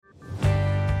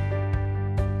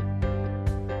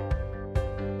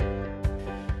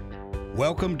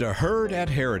Welcome to Heard at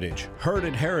Heritage. Heard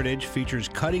at Heritage features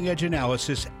cutting-edge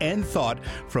analysis and thought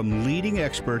from leading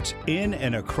experts in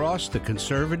and across the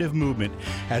conservative movement,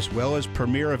 as well as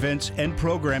premier events and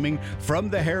programming from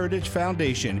the Heritage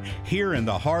Foundation here in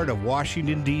the heart of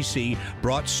Washington, D.C.,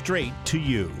 brought straight to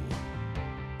you.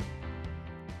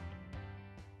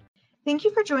 Thank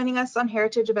you for joining us on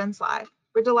Heritage Events Live.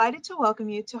 We're delighted to welcome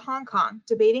you to Hong Kong,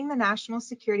 debating the national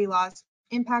security law's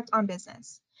impact on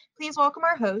business. Please welcome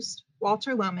our host,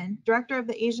 Walter Lohman, Director of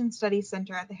the Asian Studies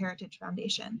Center at the Heritage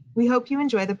Foundation. We hope you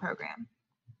enjoy the program.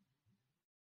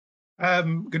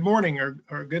 Good morning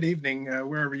or good evening,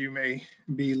 wherever you may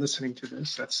be listening to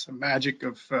this. That's the magic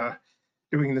of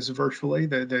doing this virtually,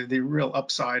 the real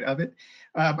upside of it.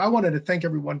 I wanted to thank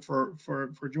everyone for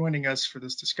joining us for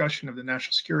this discussion of the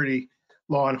national security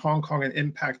law in Hong Kong and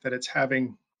impact that it's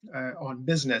having on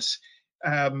business.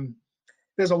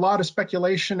 There's a lot of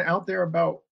speculation out there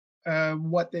about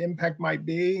what the impact might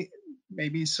be,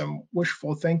 maybe some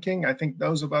wishful thinking. I think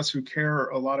those of us who care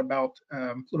a lot about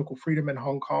political freedom in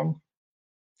Hong Kong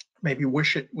maybe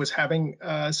wish it was having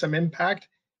some impact.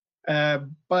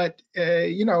 But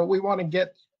you know, we want to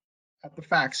get at the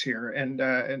facts here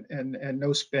and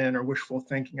no spin or wishful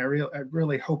thinking. I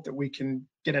really hope that we can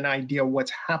get an idea of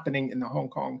what's happening in the Hong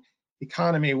Kong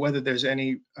economy, whether there's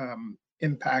any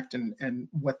impact and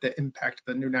what the impact of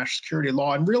the new national security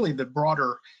law and really the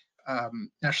broader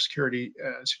national security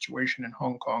situation in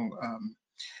Hong Kong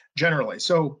generally.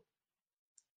 So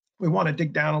we want to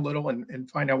dig down a little and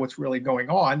find out what's really going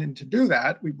on. And to do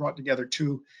that, we brought together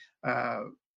two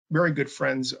very good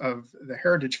friends of the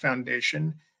Heritage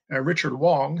Foundation, Richard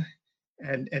Wong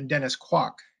and Dennis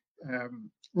Kwok.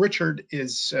 Richard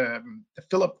is the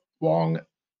Philip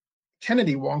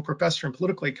Kennedy Wong Professor in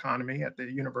Political Economy at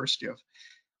the University of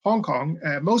Hong Kong.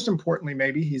 Most importantly,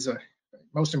 maybe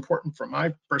most important from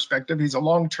my perspective, he's a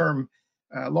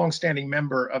long-standing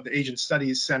member of the Asian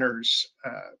Studies Center's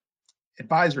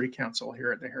Advisory Council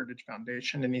here at the Heritage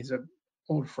Foundation, and he's an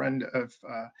old friend of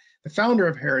the founder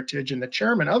of Heritage and the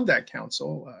chairman of that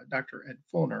council, Dr. Ed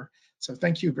Feulner. So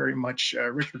thank you very much,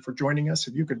 Richard, for joining us.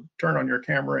 If you could turn on your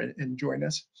camera and join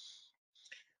us.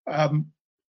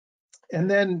 And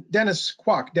then Dennis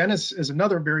Kwok. Dennis is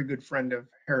another very good friend of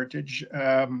Heritage,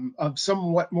 of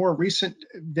somewhat more recent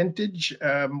vintage.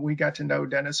 We got to know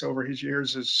Dennis over his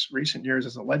recent years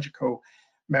as a LegCo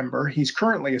member. He's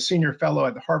currently a senior fellow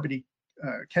at the Harvard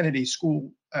Kennedy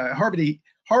School Ash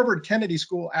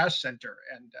Center,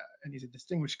 and he's a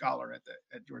distinguished scholar at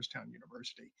Georgetown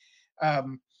University.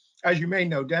 As you may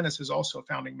know, Dennis is also a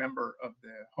founding member of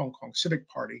the Hong Kong Civic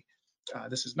Party.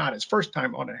 This is not his first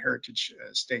time on a Heritage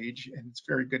stage, and it's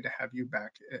very good to have you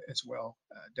back as well,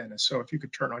 Dennis. So if you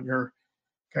could turn on your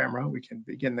camera, we can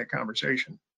begin the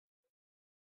conversation.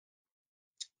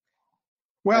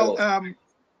 Well,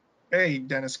 hey,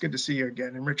 Dennis, good to see you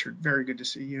again. And Richard, very good to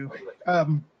see you.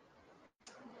 You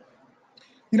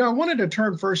know, I wanted to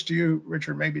turn first to you,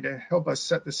 Richard, maybe to help us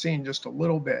set the scene just a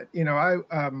little bit. You know, I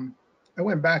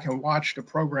went back and watched a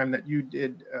program that you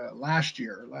did last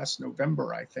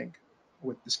November, I think,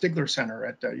 with the Stigler Center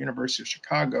at the University of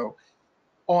Chicago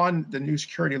on the new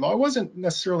security law. It wasn't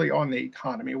necessarily on the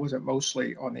economy. It wasn't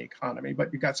mostly on the economy,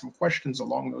 but you got some questions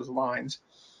along those lines.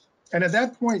 And at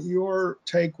that point, your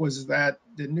take was that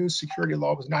the new security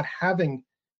law was not having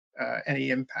any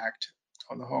impact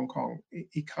on the Hong Kong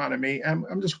economy.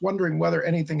 I'm just wondering whether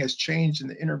anything has changed in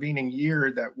the intervening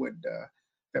year that would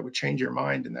change your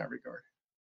mind in that regard.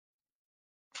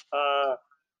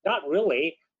 Not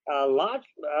really.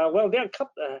 Well, there are a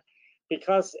couple,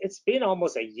 because it's been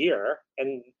almost a year,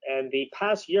 and the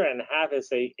past year and a half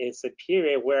is a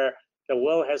period where the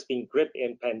world has been gripped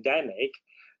in pandemic.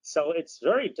 So it's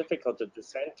very difficult to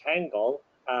disentangle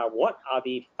what are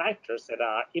the factors that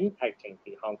are impacting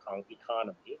the Hong Kong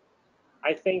economy.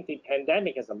 I think the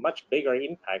pandemic has a much bigger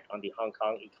impact on the Hong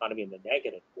Kong economy in a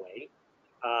negative way.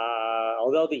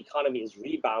 Although the economy is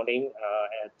rebounding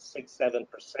at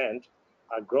 6-7%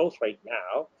 growth rate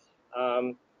now,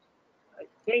 I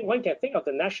think one can think of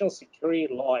the national security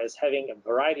law as having a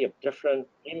variety of different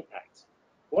impacts.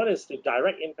 One is the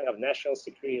direct impact of national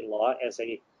security law as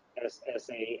a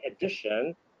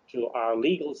addition to our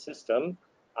legal system,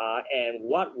 and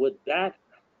what would that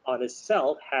on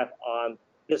itself have on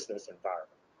business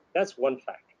environment. That's one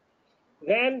factor.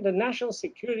 Then the national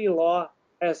security law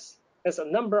has a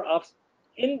number of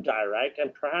indirect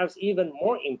and perhaps even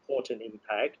more important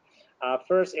impact.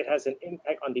 First, it has an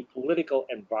impact on the political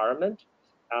environment,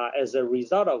 as a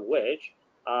result of which,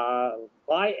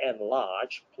 by and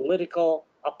large, political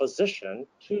opposition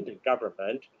to the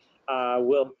government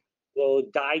will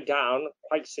die down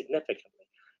quite significantly.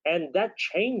 and that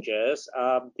changes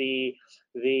the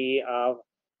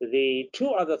two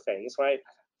other things, right?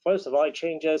 First of all, it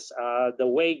changes the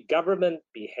way government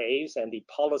behaves and the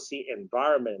policy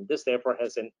environment. This therefore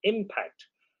has an impact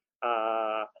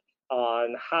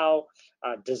on how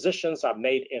decisions are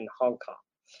made in Hong Kong.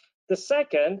 The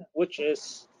second, which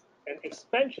is an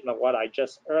expansion of what I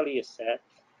just earlier said,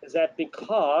 is that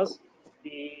because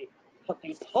the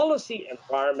policy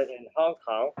environment in Hong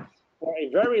Kong for a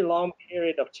very long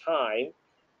period of time,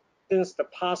 since the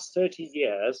past 30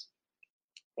 years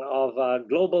of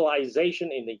globalization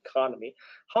in the economy,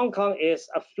 Hong Kong is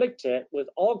afflicted with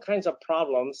all kinds of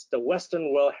problems the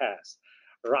Western world has.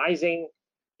 Rising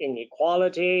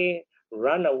inequality,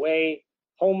 runaway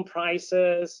home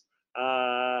prices,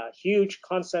 huge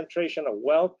concentration of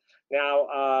wealth.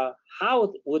 Now,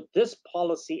 how would this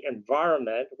policy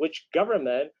environment, which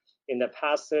government in the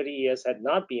past 30 years had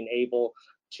not been able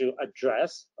to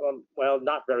address, well,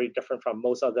 not very different from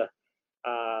most other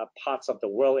parts of the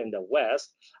world in the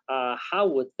West, how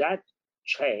would that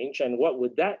change and what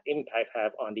would that impact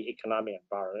have on the economic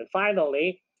environment?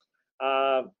 Finally,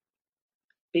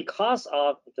 because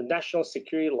of the national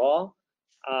security law,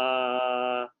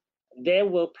 there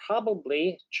will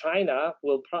probably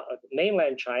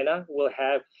mainland China will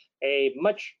have a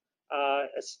much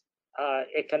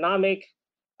economic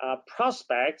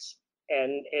prospects,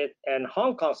 and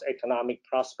Hong Kong's economic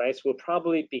prospects will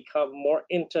probably become more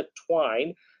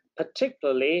intertwined,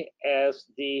 particularly as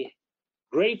the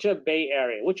Greater Bay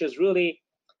Area, which is really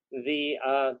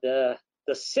the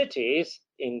cities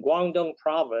in Guangdong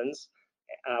Province,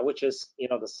 which is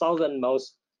the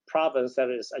southernmost province that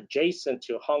is adjacent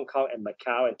to Hong Kong and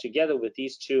Macau, and together with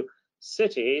these two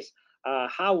cities,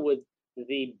 how would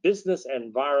the business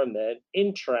environment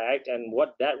interact and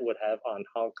what that would have on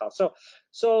Hong Kong?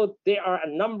 So there are a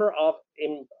number of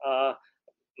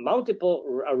multiple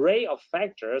array of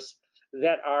factors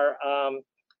that are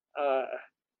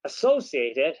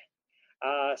associated,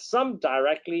 some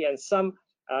directly and some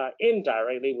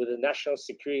indirectly, with the national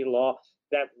security law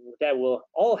that will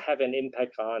all have an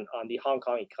impact on the Hong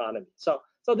Kong economy. So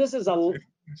this is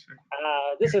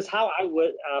this is how I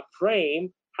would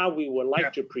frame how we would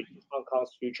like to predict Hong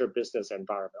Kong's future business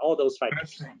environment. All those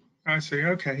factors. I see.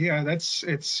 Okay. Yeah,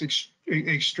 it's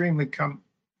extremely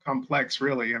complex,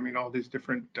 really. I mean, all these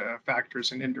different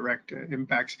factors and indirect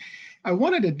impacts. I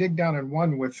wanted to dig down on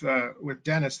one with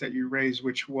Dennis that you raised,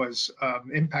 which was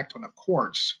impact on the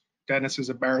courts. Dennis is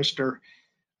a barrister.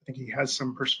 I think he has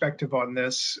some perspective on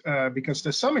this because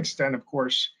to some extent, of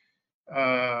course,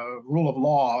 rule of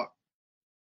law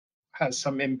has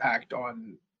some impact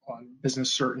on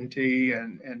business certainty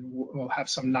and will have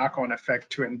some knock-on effect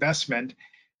to investment.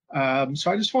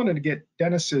 So I just wanted to get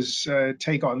Dennis's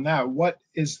take on that. What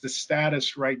is the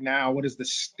status right now? What is the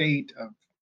state of,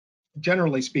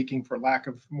 generally speaking, for lack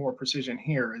of more precision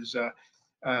here, is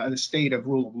the state of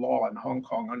rule of law in Hong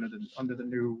Kong under the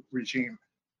new regime?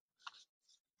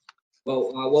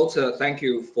 Well, Walter, thank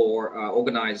you for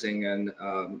organizing and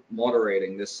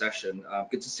moderating this session.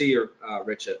 Good to see you,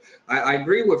 Richard. I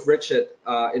agree with Richard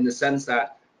in the sense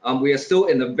that we are still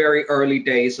in the very early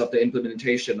days of the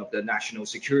implementation of the national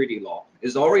security law.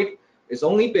 It's only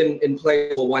been in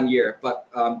place for 1 year, but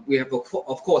we have,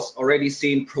 of course, already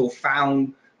seen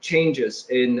profound changes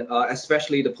in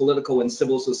especially the political and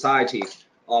civil society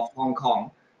of Hong Kong.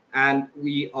 And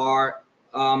we are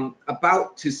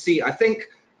about to see, I think,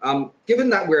 given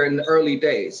that we're in the early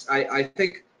days, I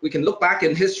think we can look back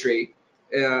in history.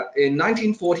 In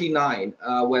 1949,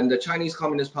 when the Chinese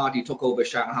Communist Party took over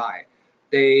Shanghai,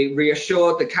 they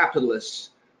reassured the capitalists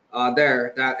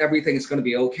there that everything is going to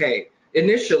be okay.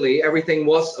 Initially, everything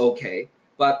was okay,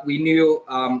 but we knew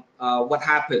what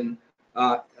happened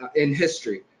in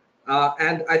history.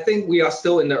 And I think we are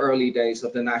still in the early days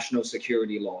of the national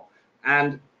security law.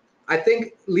 And I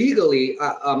think legally,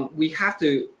 we have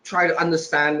to try to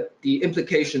understand the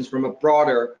implications from a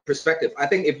broader perspective. I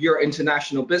think if you're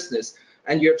international business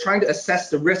and you're trying to assess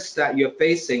the risks that you're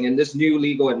facing in this new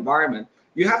legal environment,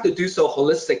 you have to do so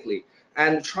holistically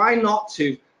and try not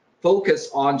to focus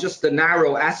on just the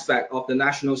narrow aspect of the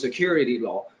national security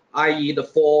law, i.e. the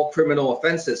 4 criminal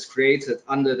offenses created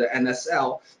under the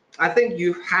NSL. I think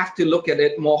you have to look at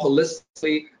it more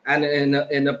holistically and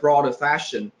in a broader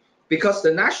fashion. Because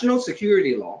the national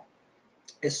security law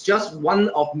is just one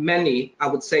of many, I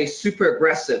would say, super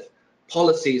aggressive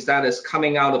policies that is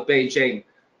coming out of Beijing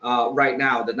right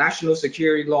now. The national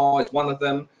security law is one of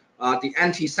them. The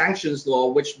anti-sanctions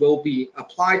law, which will be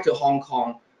applied to Hong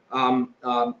Kong,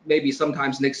 maybe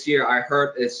sometimes next year, I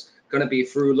heard it's going to be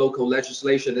through local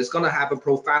legislation. It's going to have a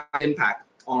profound impact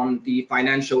on the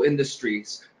financial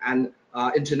industries and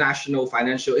international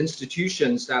financial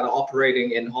institutions that are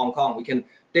operating in Hong Kong. We can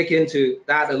dig into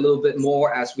that a little bit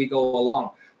more as we go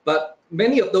along. But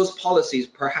many of those policies,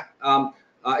 perhaps,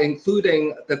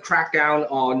 including the crackdown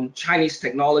on Chinese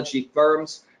technology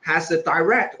firms, has a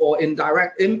direct or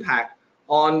indirect impact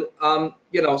on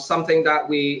something that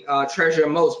we treasure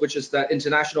most, which is the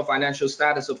international financial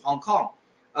status of Hong Kong.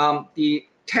 The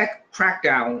tech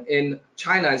crackdown in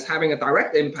China is having a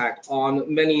direct impact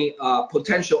on many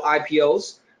potential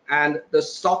IPOs and the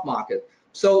stock market.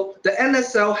 So the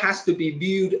NSL has to be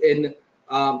viewed in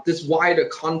this wider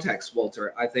context,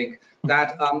 Walter. I think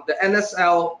that the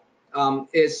NSL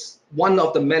is one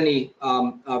of the many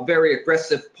very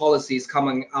aggressive policies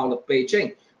coming out of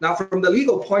Beijing. Now, from the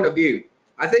legal point of view,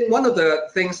 I think one of the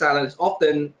things that is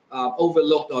often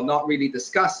overlooked or not really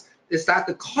discussed is that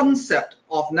the concept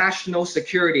of national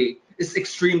security is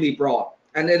extremely broad,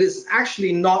 and it is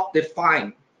actually not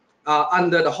defined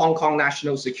under the Hong Kong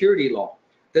national security law.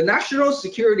 The national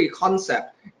security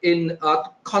concept in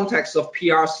context of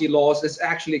PRC laws is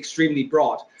actually extremely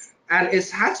broad, and it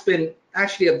has been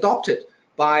actually adopted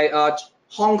by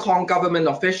Hong Kong government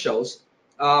officials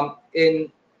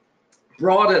in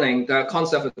broadening the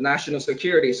concept of national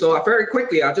security. So very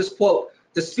quickly, I'll just quote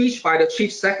the speech by the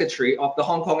Chief Secretary of the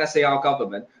Hong Kong SAR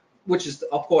government, which is,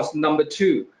 of course, number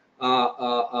 2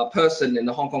 person in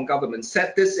the Hong Kong government,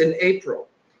 said this in April.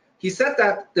 He said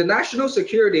that the national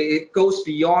security, it goes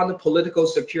beyond political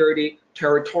security,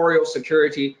 territorial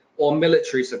security, or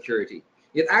military security.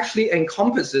 It actually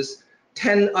encompasses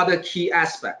 10 other key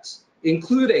aspects,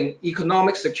 including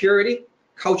economic security,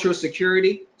 cultural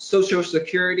security, social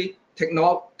security,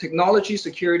 technology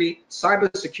security, cyber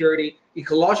security,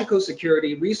 ecological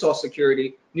security, resource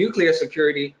security, nuclear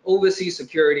security, overseas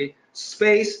security,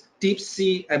 space, deep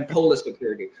sea, and polar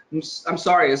security. I'm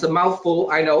sorry, it's a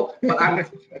mouthful, I know, but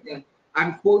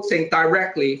I'm quoting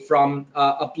directly from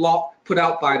a blog put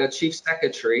out by the Chief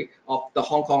Secretary of the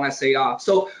Hong Kong SAR.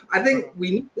 So I think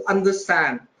we need to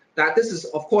understand that this is,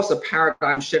 of course, a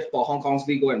paradigm shift for Hong Kong's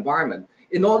legal environment.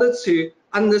 In order to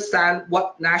understand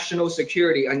what national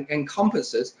security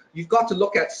encompasses, you've got to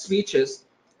look at speeches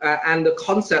and the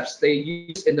concepts they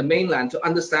use in the mainland to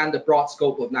understand the broad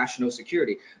scope of national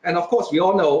security. And of course, we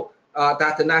all know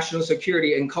that the national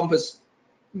security encompasses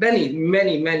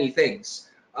many things,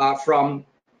 from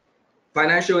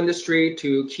financial industry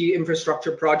to key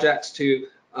infrastructure projects to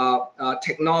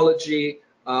technology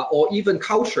or even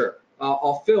culture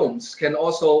or films can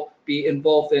also be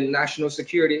involved in national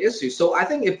security issues. So I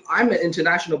think if I'm an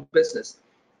international business,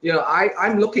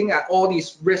 I'm looking at all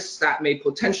these risks that may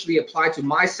potentially apply to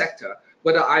my sector,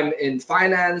 whether I'm in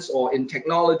finance or in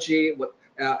technology,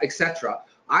 etc.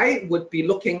 I would be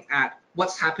looking at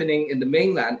what's happening in the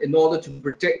mainland in order to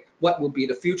predict what will be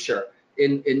the future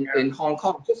in Hong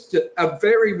Kong. Just a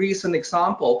very recent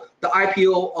example, the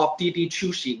IPO of DD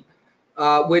Chuxing,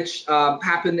 which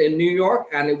happened in New York,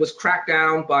 and it was cracked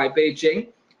down by Beijing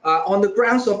on the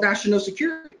grounds of national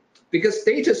security, because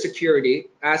data security,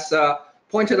 as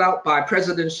pointed out by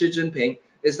President Xi Jinping,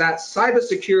 is that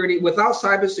cybersecurity, without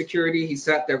cybersecurity, he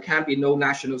said there can be no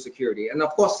national security. And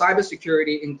of course,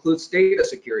 cybersecurity includes data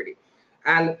security.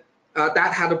 And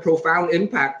that had a profound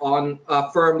impact on a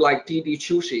firm like DD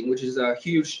Chuxing, which is a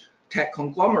huge tech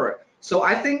conglomerate. So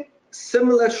I think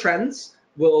similar trends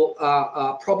will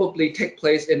probably take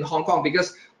place in Hong Kong,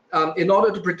 because in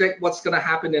order to predict what's going to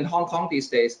happen in Hong Kong these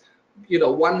days,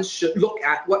 one should look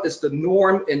at what is the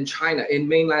norm in China, in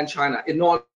mainland China, in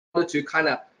order to kind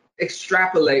of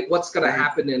extrapolate what's going to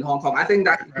happen in Hong Kong. I think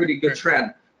that's a pretty good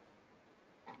trend.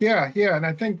 Yeah, and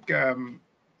I think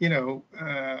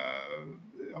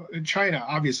China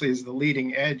obviously is the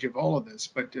leading edge of all of this,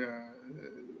 but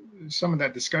some of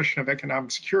that discussion of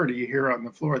economic security you hear on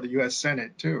the floor of the U.S.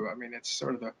 Senate too. I mean, it's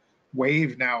sort of the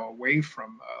wave now away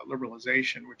from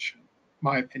liberalization, which in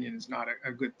my opinion is not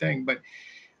a good thing. But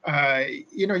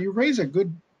you raise a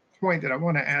good point that I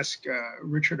want to ask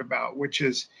Richard about, which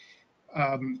is,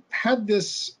 had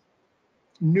this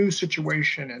new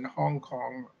situation in Hong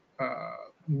Kong,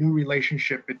 new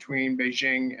relationship between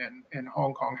Beijing and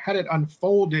Hong Kong, had it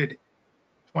unfolded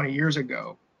 20 years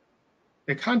ago,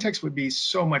 the context would be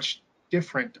so much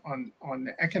different on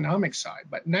the economic side.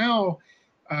 But now,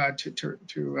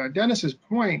 to Dennis's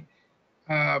point,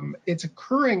 it's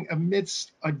occurring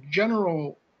amidst a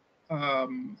general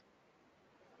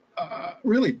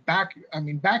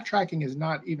backtracking is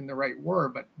not even the right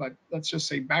word, but let's just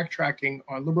say backtracking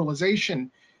on liberalization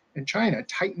in China,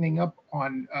 tightening up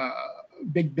on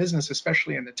big business,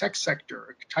 especially in the tech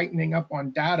sector, tightening up on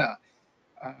data,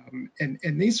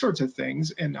 and these sorts of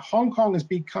things. And Hong Kong is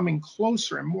becoming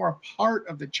closer and more a part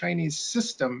of the Chinese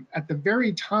system at the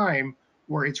very time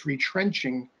where it's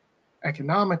retrenching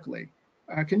economically.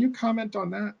 Can you comment on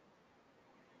that?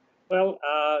 Well,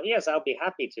 yes, I'll be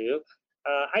happy to.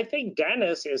 I think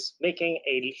Dennis is making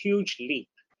a huge leap.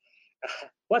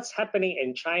 What's happening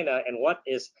in China and what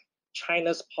is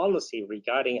China's policy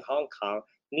regarding Hong Kong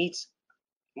needs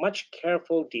much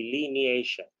careful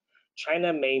delineation.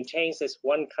 China maintains this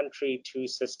one country, two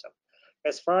system.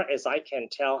 As far as I can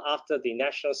tell, after the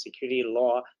national security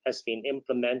law has been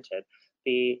implemented,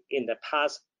 in the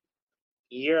past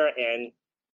year and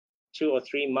 2 or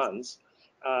 3 months,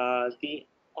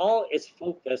 all its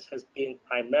focus has been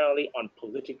primarily on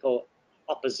political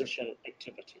opposition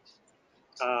activities.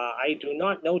 I do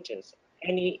not notice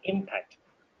any impact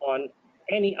on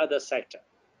any other sector.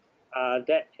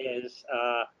 That is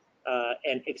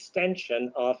an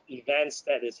extension of events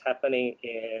that is happening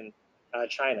in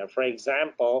China. For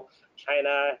example,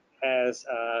 China has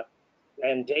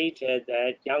mandated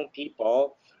that young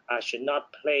people should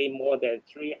not play more than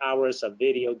 3 hours of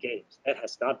video games. That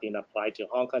has not been applied to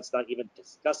Hong Kong. It's not even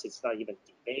discussed. It's not even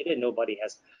debated. Nobody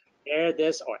has aired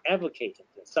this or advocated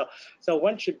this. So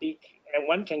one should be, and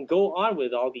one can go on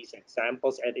with all these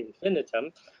examples ad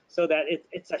infinitum, so that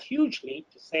it's a huge leap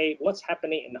to say what's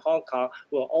happening in Hong Kong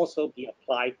will also be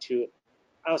applied to,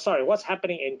 what's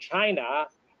happening in China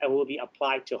and will be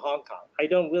applied to Hong Kong. I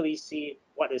don't really see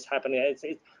what is happening.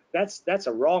 That's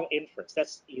a wrong inference.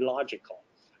 That's illogical.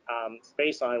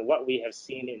 Based on what we have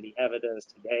seen in the evidence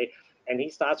today. And he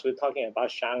starts with talking about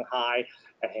Shanghai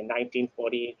in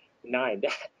 1949.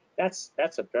 That's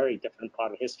a very different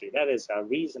part of history. That is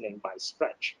reasoning by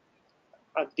stretch.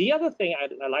 The other thing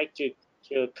I'd like to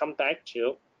come back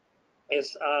to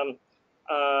is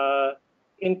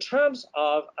in terms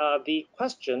of the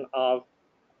question of,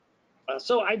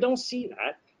 so I don't see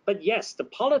that, but yes, the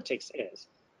politics is,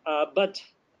 but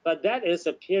that is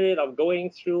a period of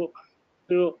going through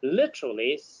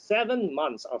literally 7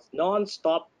 months of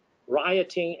non-stop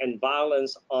rioting and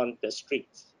violence on the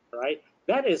streets, right?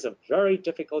 That is a very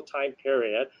difficult time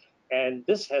period, and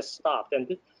this has stopped.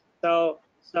 And so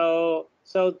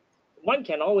one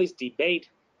can always debate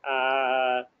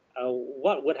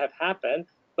what would have happened,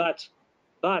 but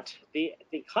the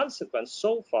consequence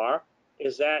so far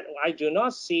is that I do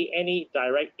not see any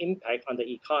direct impact on the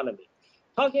economy.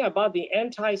 Talking about the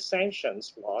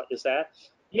anti-sanctions law is that,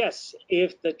 yes,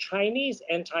 if the Chinese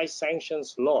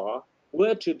anti-sanctions law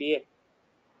were to be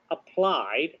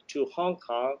applied to Hong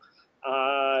Kong,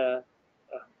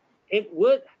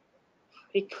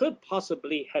 it could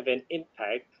possibly have an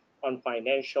impact on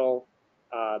financial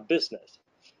business.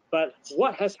 But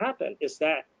what has happened is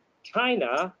that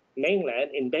China,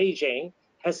 mainland in Beijing,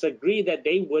 has agreed that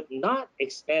they would not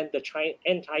extend the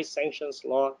anti-sanctions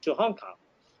law to Hong Kong,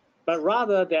 but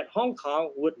rather that Hong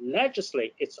Kong would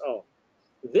legislate its own.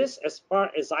 This, as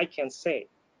far as I can say,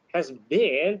 has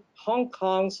been Hong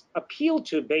Kong's appeal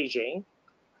to Beijing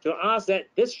to ask that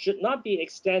this should not be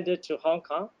extended to Hong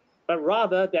Kong, but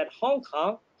rather that Hong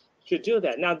Kong should do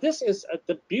that. Now, this is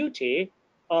the beauty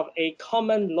of a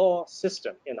common law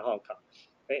system in Hong Kong.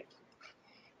 Right?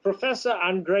 Professor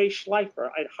Andrei Schleifer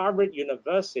at Harvard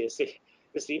University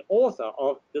is the author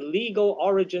of the legal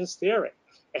origins theory.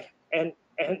 And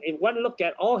if one look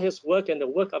at all his work and the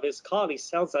work of his colleagues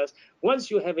tells us, once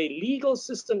you have a legal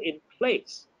system in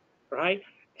place, right,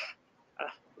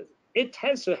 it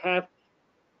tends to have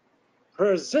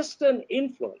persistent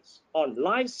influence on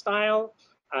lifestyle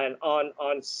and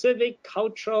on civic,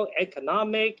 cultural,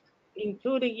 economic,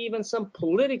 including even some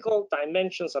political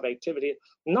dimensions of activity,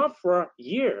 not for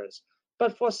years,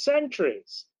 but for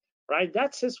centuries, right?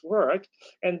 That's his work.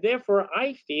 And therefore,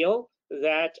 I feel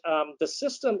that the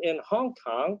system in Hong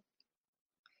Kong,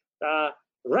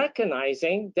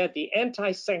 recognizing that the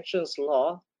anti-sanctions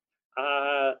law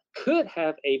could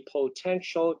have a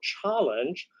potential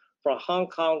challenge for Hong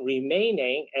Kong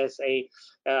remaining as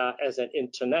an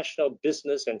international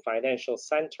business and financial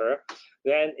center,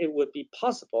 then it would be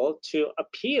possible to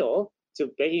appeal to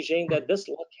Beijing that this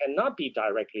law cannot be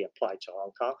directly applied to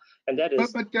Hong Kong, and that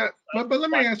is. But let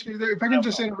me ask you, if I can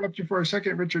just interrupt you for a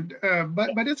second, Richard.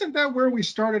 But isn't that where we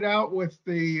started out with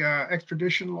the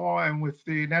extradition law and with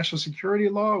the national security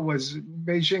law? Was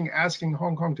Beijing asking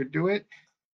Hong Kong to do it?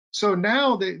 So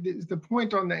now the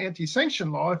point on the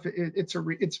anti-sanction law, if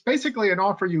it's basically an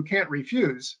offer you can't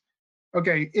refuse.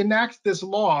 Okay, enact this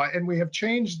law, and we have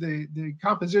changed the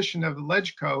composition of the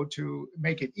LegCo to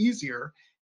make it easier.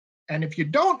 And if you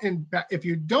don't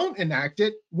enact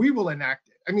it, we will enact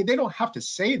it. I mean, they don't have to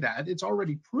say that; it's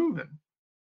already proven.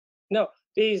 No,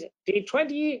 the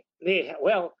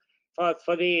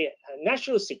for the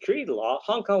national security law,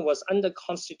 Hong Kong was under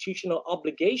constitutional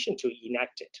obligation to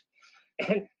enact it.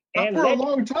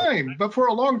 But for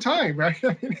a long time, right?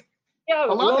 Yeah,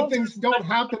 a lot of things don't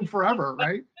happen forever,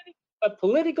 right? But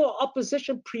political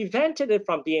opposition prevented it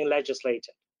from being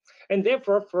legislated. And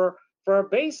therefore, for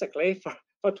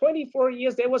 24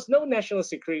 years, there was no national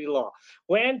security law.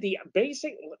 When the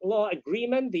basic law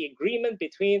agreement, the agreement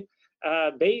between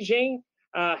Beijing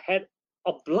had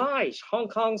obliged Hong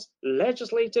Kong's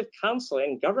legislative council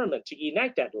and government to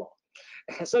enact that law.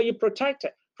 So you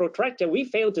protracted. We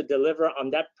failed to deliver on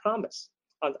that promise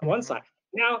on one side.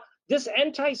 Now, this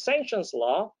anti-sanctions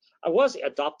law was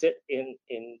adopted in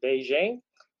Beijing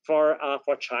for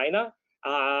China,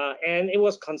 and it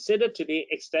was considered to be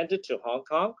extended to Hong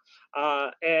Kong.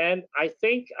 And I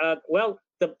think,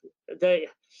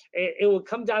 it will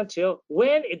come down to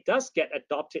when it does get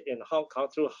adopted in Hong Kong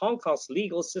through Hong Kong's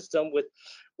legal system with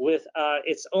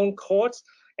its own courts.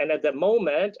 And at the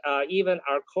moment, even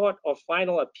our court of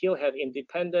final appeal have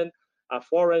independent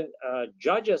foreign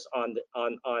judges on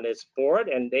its board,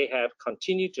 and they have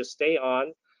continued to stay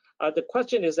on. The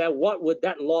question is that what would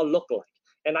that law look like?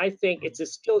 And I think it's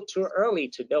still too early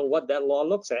to know what that law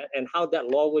looks at and how that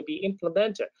law would be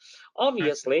implemented.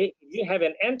 Obviously, if you have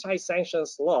an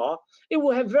anti-sanctions law, it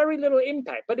will have very little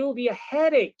impact, but it will be a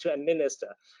headache to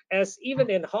administer. As even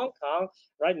in Hong Kong,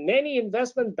 right, many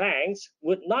investment banks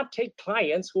would not take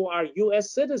clients who are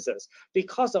US citizens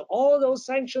because of all those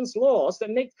sanctions laws that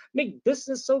make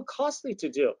business so costly to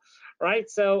do, right?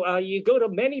 So you go to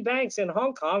many banks in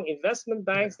Hong Kong, investment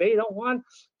banks, they don't want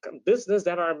business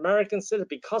that are American citizens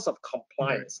because of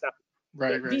compliance. Now,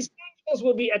 these sanctions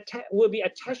will be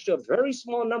attached to a very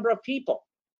small number of people,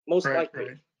 most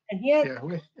likely, and yet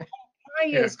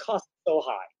compliance costs so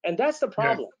high, and that's the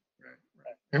problem.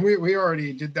 And we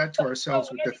already did that to ourselves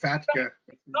with the FATCA.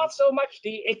 Not so much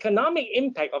the economic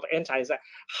impact of anti-sanctions.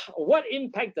 What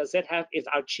impact does it have if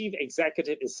our chief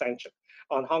executive is sanctioned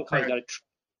on Hong Kong?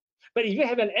 But if you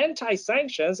have an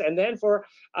anti-sanctions, and then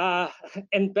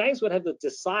and banks would have to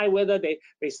decide whether they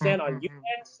stand on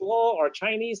US law or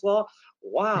Chinese law.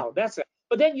 Wow,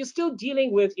 but then you're still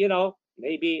dealing with,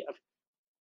 maybe a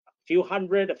few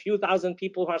thousand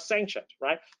people who are sanctioned,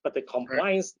 right? But the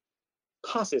compliance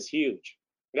cost is huge.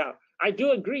 Yeah, I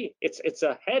do agree. It's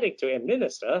a headache to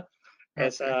administer.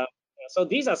 So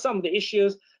these are some of the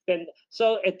issues.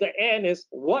 So at the end is,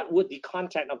 what would the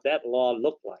content of that law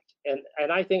look like?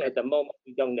 And I think at the moment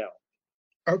we don't know.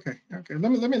 Okay.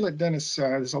 Let me let Dennis.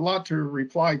 There's a lot to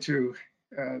reply to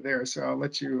there, so I'll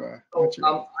let you.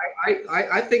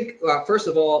 I think first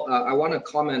of all, I want to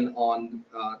comment on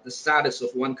the status of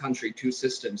one country, two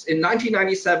systems. In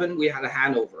 1997, we had a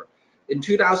handover. In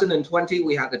 2020,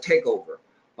 we had a takeover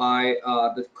by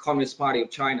the Communist Party of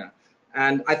China,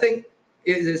 and I think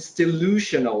it is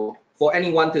delusional for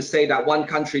anyone to say that one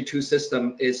country, two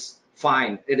system is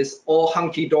fine. It is all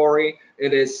hunky-dory.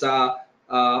 It is as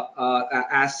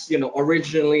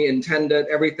originally intended.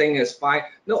 Everything is fine.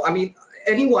 No, I mean,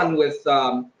 anyone with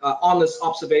honest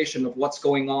observation of what's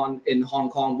going on in Hong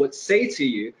Kong would say to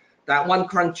you that one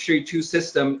country, two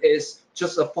system is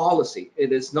just a fallacy.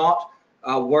 It is not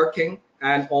working,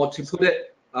 or to put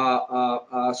it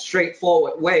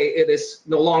straightforward way, it is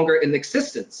no longer in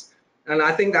existence. And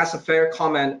I think that's a fair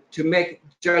comment to make,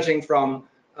 judging from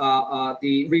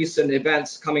the recent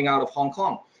events coming out of Hong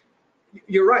Kong.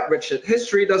 You're right, Richard.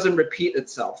 History doesn't repeat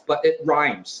itself, but it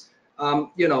rhymes.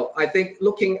 I think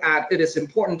it is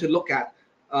important to look at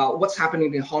what's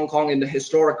happening in Hong Kong in the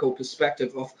historical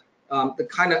perspective of the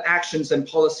kind of actions and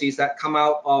policies that come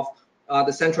out of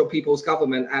the Central People's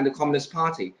Government and the Communist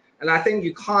Party. And I think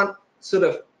you can't sort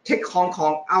of take Hong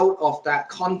Kong out of that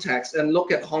context and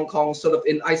look at Hong Kong sort of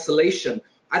in isolation.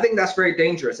 I think that's very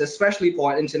dangerous, especially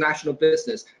for international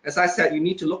business. As I said, you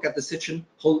need to look at the situation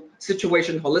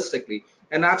holistically.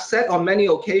 And I've said on many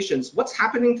occasions, what's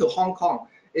happening to Hong Kong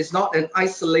is not an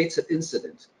isolated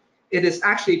incident. It is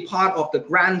actually part of the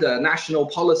grander national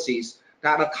policies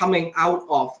that are coming out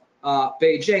of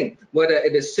Beijing, whether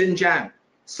it is Xinjiang,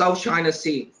 South China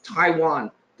Sea,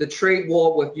 Taiwan, the trade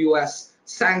war with US,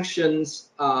 sanctions,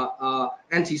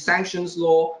 anti-sanctions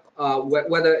law,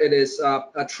 whether it is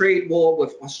a trade war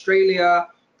with Australia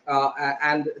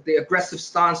and the aggressive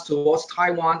stance towards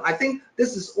Taiwan. I think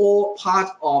this is all part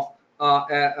of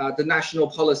the national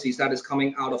policies that is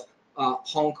coming out of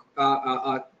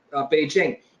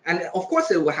Beijing. And of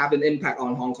course, it will have an impact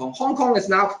on Hong Kong. Hong Kong is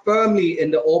now firmly in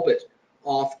the orbit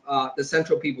of the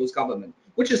Central People's Government,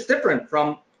 which is different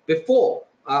from before.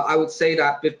 I would say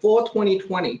that before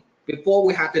 2020, before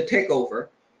we had the takeover,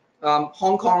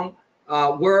 Hong Kong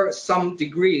were some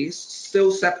degrees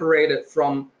still separated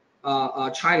from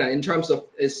China in terms of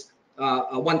its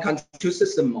one country, two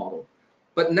system model.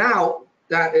 But now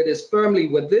that it is firmly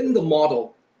within the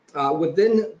model,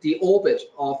 within the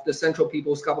orbit of the Central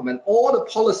People's Government, all the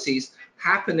policies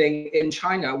happening in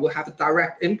China will have a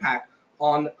direct impact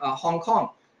on Hong Kong.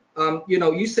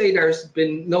 You say there's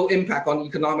been no impact on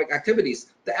economic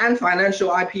activities. The Ant Financial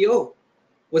IPO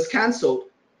was cancelled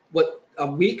a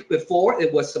week before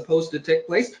it was supposed to take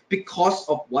place because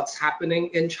of what's happening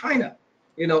in China.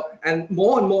 And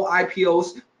more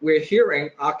IPOs we're hearing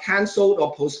are cancelled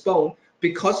or postponed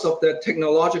because of the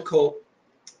technological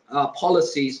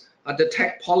policies, the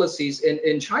tech policies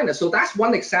in China. So that's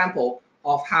one example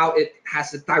of how it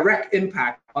has a direct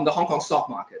impact on the Hong Kong stock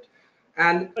market.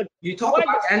 And you talk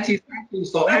about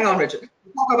anti-sanctions law. Hang on, Richard.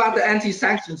 You talk about the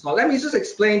anti-sanctions law. Let me just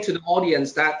explain to the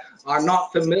audience that are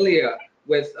not familiar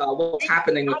with what's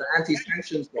happening with the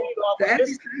anti-sanctions law. The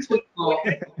anti-sanctions law.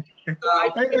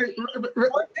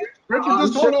 Richard,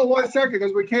 just hold on 1 second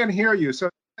because we can't hear you. So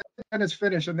then it's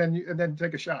finished, and then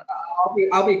take a shot.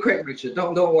 I'll be quick, Richard.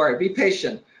 Don't worry. Be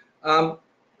patient. With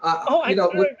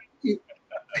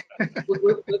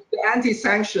the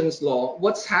anti-sanctions law,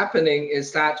 what's happening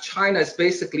is that China is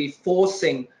basically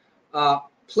forcing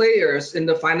players in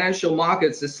the financial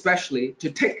markets, especially, to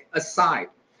take a side.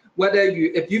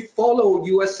 If you follow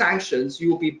U.S. sanctions, you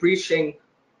will be breaching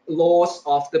laws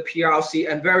of the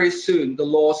PRC and very soon the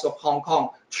laws of Hong Kong.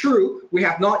 True, we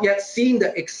have not yet seen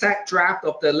the exact draft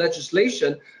of the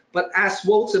legislation, but as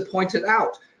Walter pointed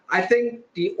out, I think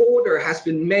the order has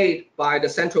been made by the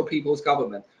Central People's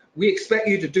Government. We expect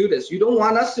you to do this. You don't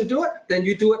want us to do it, then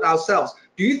you do it ourselves.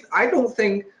 I don't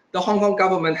think the Hong Kong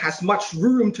government has much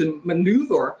room to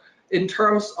maneuver in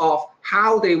terms of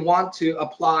how they want to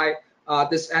apply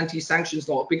this anti-sanctions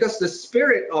law, because the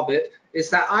spirit of it is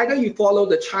that either you follow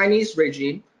the Chinese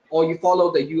regime or you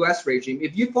follow the US regime.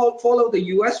 If you follow the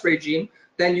US regime,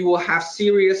 then you will have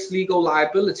serious legal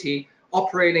liability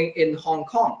operating in Hong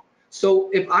Kong. So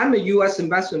if I'm a US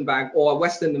investment bank or a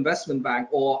Western investment bank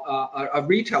or a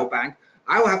retail bank,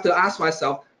 I will have to ask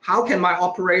myself, how can my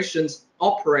operations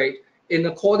operate in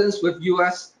accordance with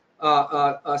US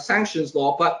sanctions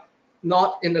law, but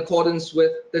not in accordance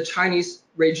with the Chinese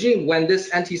regime when this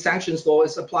anti-sanctions law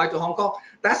is applied to Hong Kong?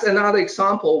 That's another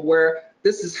example where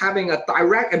this is having a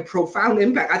direct and profound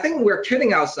impact. I think we're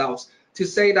kidding ourselves to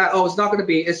say that, oh, it's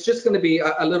just going to be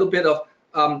a little bit of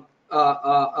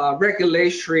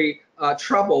regulatory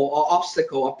trouble or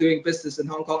obstacle of doing business in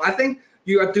Hong Kong. I think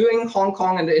you are doing Hong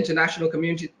Kong and the international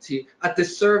community a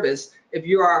disservice if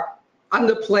you are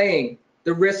underplaying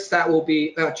the risks that will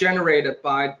be generated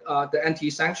by the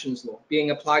anti-sanctions law being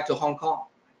applied to Hong Kong.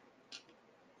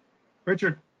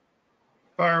 Richard,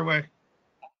 fire away.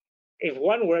 If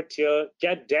one were to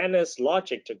get Dennis'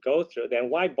 logic to go through,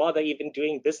 then why bother even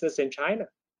doing business in China?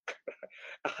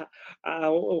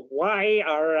 Why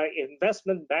are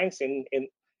investment banks in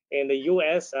the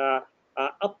US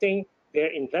upping their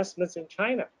investments in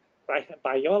China? Right?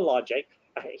 By your logic,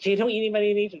 you don't even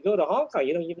need to go to Hong Kong.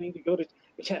 You don't even need to go to.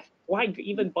 Why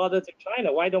even bother to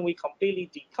China? Why don't we completely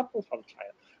decouple from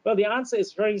China? Well, the answer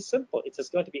is very simple. It is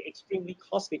going to be extremely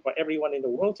costly for everyone in the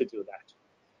world to do that.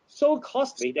 So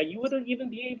costly that you wouldn't even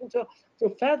be able to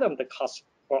fathom the cost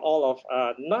for all of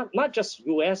not just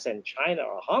US and China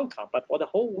or Hong Kong, but for the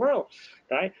whole world,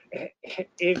 right?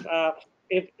 If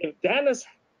Dennis'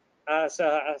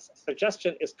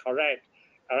 suggestion is correct,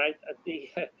 all right,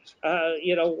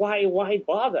 why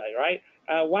bother, right?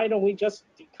 Why don't we just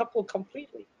decouple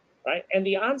completely, right? And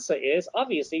the answer is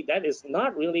obviously that is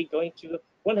not really going to.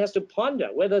 One has to ponder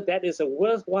whether that is a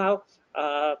worthwhile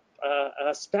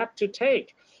step to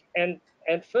take. And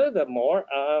furthermore,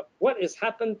 what is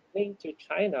happening to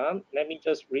China, let me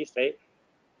just restate,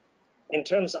 in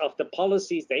terms of the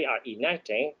policies they are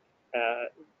enacting.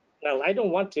 Now, I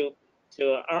don't want to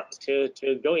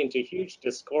go into huge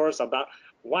discourse about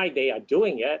why they are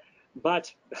doing it,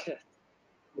 but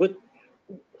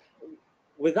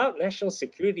without national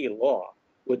security law,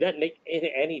 would that make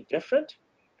it any different?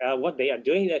 What they are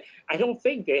doing? I don't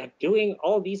think they are doing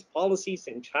all these policies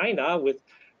in China with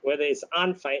whether it's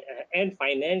and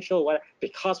financial,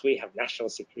 because we have national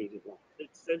security law.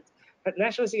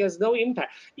 National security has no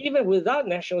impact. Even without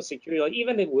national security law,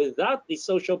 even without the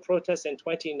social protests in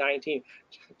 2019,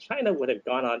 China would have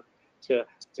gone on to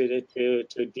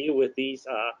deal with these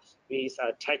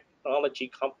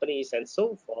technology companies and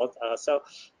so forth. So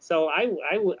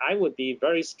I would be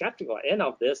very skeptical.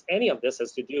 Any of this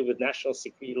has to do with national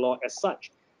security law as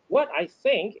such. What I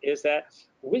think is that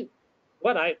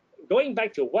going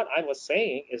back to what I was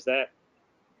saying is that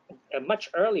much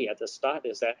earlier at the start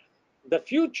is that the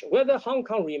future, whether Hong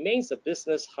Kong remains a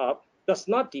business hub, does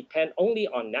not depend only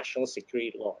on national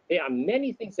security law. There are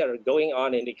many things that are going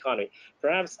on in the economy.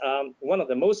 Perhaps one of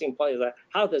the most important is that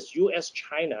how does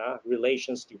U.S.-China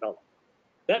relations develop?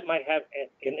 That might have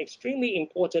an extremely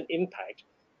important impact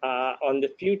on the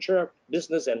future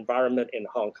business environment in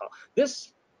Hong Kong.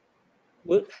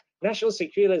 National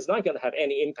security is not going to have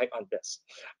any impact on this,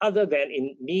 other than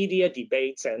in media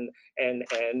debates and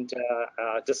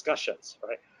discussions,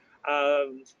 right?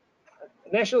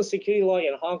 National security law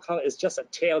in Hong Kong is just a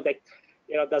tail that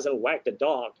doesn't wag the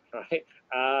dog, right?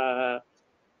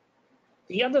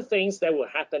 The other things that will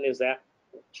happen is that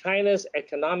China's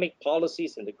economic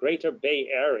policies in the Greater Bay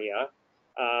Area,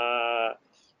 an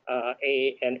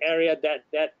area that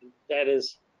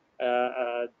is,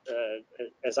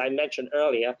 as I mentioned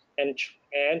earlier, and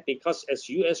because as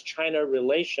U.S.-China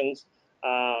relations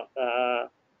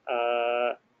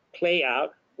play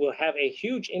out, will have a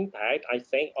huge impact, I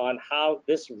think, on how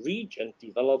this region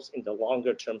develops in the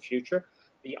longer-term future.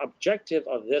 The objective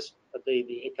of this,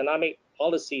 the economic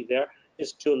policy there,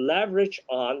 is to leverage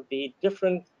on the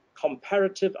different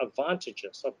comparative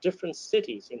advantages of different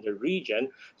cities in the region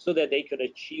so that they could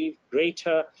achieve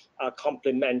greater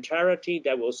complementarity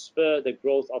that will spur the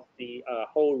growth of the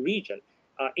whole region,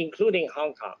 including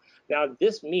Hong Kong. Now,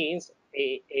 this means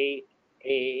a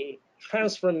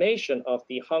transformation of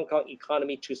the Hong Kong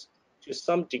economy to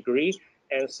some degree,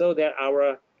 and so that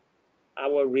our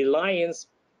reliance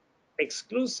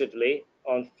exclusively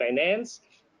on finance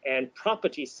and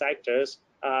property sectors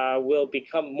will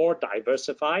become more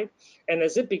diversified. And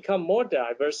as it becomes more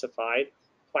diversified,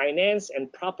 finance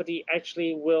and property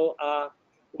actually will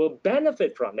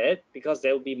benefit from it because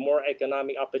there will be more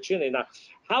economic opportunity. Now,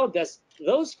 how does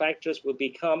those factors will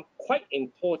become quite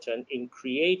important in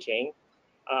creating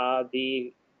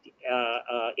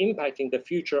impacting the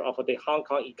future of the Hong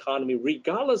Kong economy,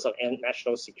 regardless of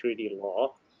national security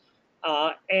law.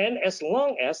 And as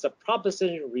long as the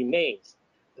proposition remains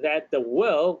that the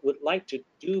world would like to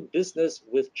do business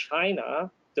with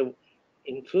China,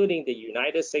 including the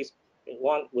United States,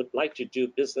 would like to do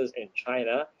business in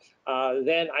China,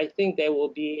 then I think there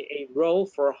will be a role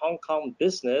for Hong Kong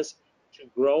business to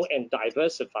grow and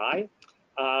diversify.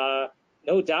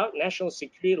 No doubt, national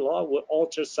security law will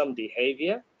alter some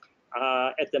behavior.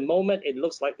 At the moment, it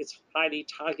looks like it's highly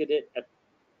targeted at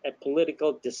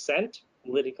political dissent,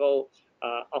 political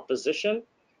opposition.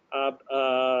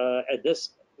 At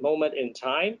this moment in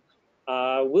time,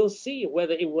 we'll see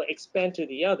whether it will expand to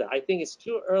the other. I think it's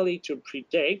too early to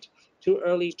predict, too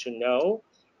early to know.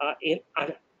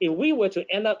 If we were to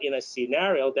end up in a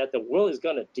scenario that the world is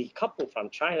going to decouple from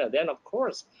China, then of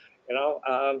course, But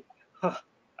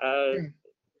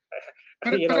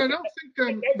I don't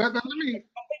think. But let me.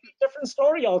 Different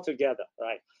story altogether,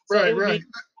 right? So right, it would right.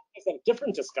 be a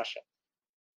different discussion.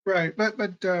 Right, but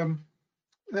I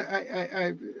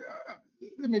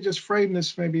let me just frame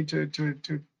this maybe to turn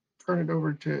it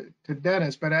over to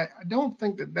Dennis. But I don't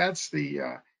think that's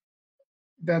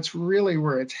that's really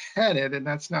where it's headed, and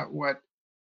that's not what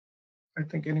I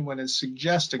think anyone is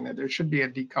suggesting, that there should be a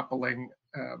decoupling.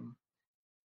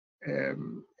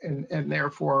 And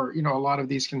therefore, a lot of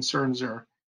these concerns are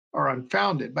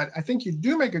unfounded. But I think you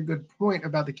do make a good point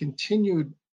about the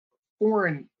continued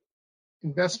foreign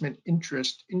investment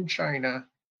interest in China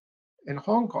and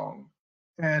Hong Kong,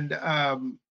 and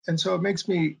so it makes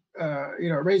me,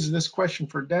 it raises this question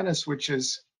for Dennis, which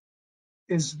is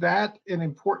that an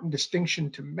important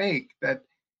distinction to make? That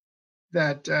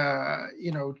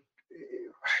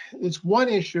it's one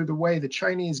issue the way the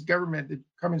Chinese government, the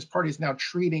Communist Party, is now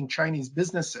treating Chinese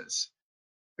businesses.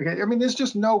 Okay, I mean, there's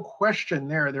just no question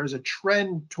there. There's a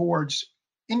trend towards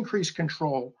increased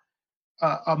control,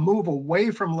 a move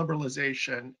away from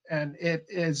liberalization, and it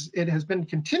has been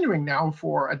continuing now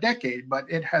for a decade, but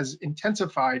it has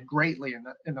intensified greatly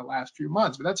in the last few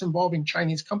months. But that's involving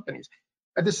Chinese companies.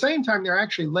 At the same time, they're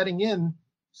actually letting in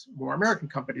more American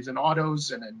companies in autos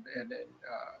and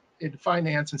in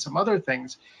finance and some other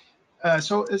things.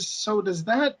 So does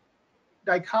that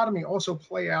dichotomy also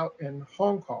play out in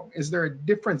Hong Kong? Is there a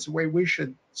difference the way we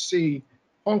should see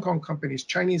Hong Kong companies,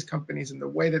 Chinese companies, and the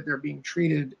way that they're being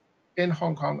treated in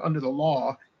Hong Kong under the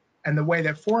law, and the way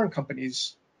that foreign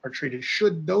companies are treated?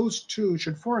 Should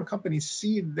foreign companies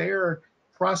see their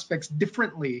prospects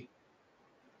differently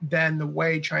than the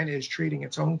way China is treating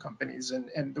its own companies,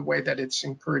 and the way that it's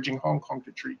encouraging Hong Kong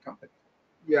to treat companies?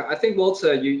 Yeah, I think,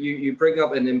 Walter, you bring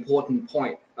up an important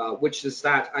point, which is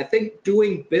that I think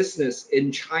doing business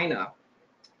in China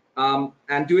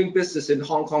and doing business in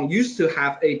Hong Kong used to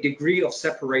have a degree of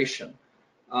separation.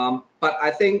 But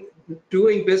I think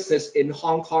doing business in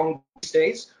Hong Kong these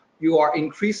days you are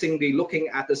increasingly looking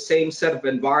at the same set of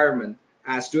environment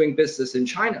as doing business in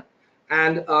China.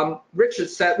 And Richard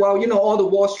said, well, you know, all the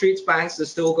Wall Street banks are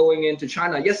still going into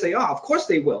China. Yes, they are. Of course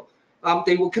they will.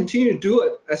 They will continue to do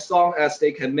it as long as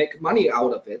they can make money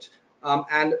out of it.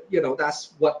 And, you know,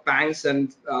 that's what banks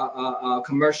and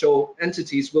commercial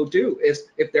entities will do, is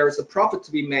if there is a profit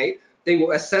to be made, they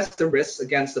will assess the risks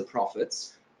against the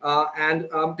profits. And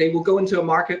they will go into a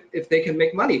market if they can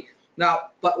make money. Now,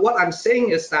 but what I'm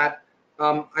saying is that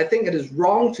I think it is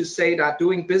wrong to say that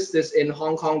doing business in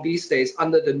Hong Kong these days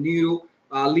under the new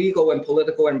legal and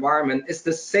political environment is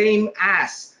the same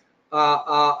as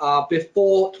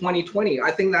before 2020.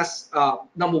 I think that's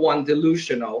number one,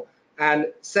 delusional. And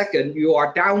second, you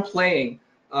are downplaying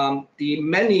the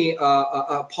many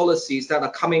policies that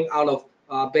are coming out of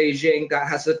Beijing that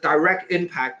has a direct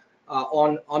impact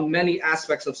on many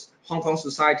aspects of Hong Kong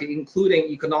society, including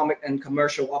economic and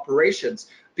commercial operations,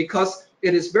 because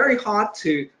it is very hard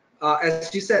to,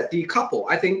 as you said, decouple.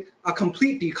 I think a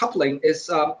complete decoupling is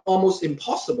almost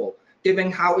impossible,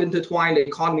 given how intertwined the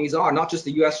economies are, not just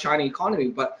the US-China economy,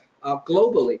 but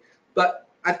globally. But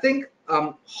I think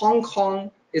Hong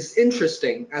Kong is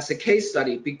interesting as a case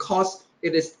study because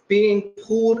it is being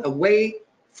pulled away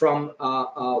from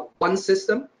one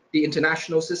system, the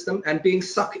international system, and being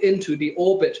sucked into the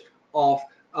orbit of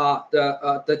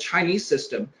the Chinese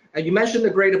system. And you mentioned the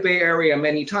Greater Bay Area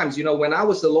many times. You know, when I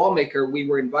was a lawmaker, we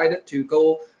were invited to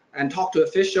go and talk to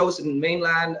officials in the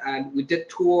mainland, and we did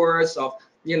tours of,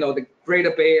 you know, the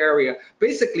Greater Bay Area.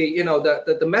 Basically, you know,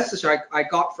 the message I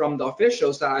got from the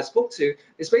officials that I spoke to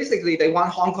is basically they want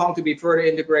Hong Kong to be further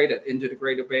integrated into the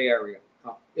Greater Bay Area.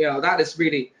 You know, that is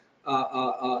really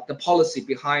the policy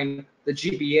behind the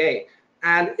GBA.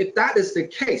 And if that is the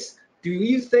case, do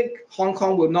you think Hong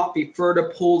Kong will not be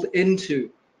further pulled into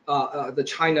the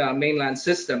China mainland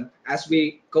system as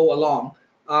we go along?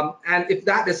 And if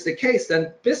that is the case,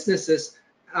 then businesses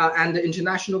and the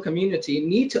international community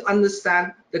need to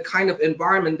understand the kind of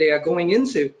environment they are going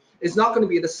into is not going to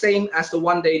be the same as the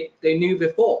one they knew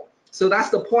before. So that's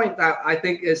the point that I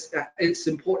think is it's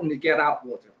important to get out,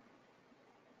 Walter.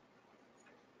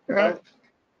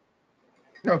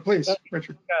 No, please,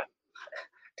 Richard.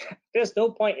 There's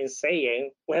no point in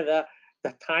saying whether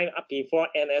the time up before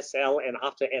NSL and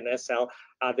after NSL,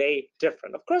 are they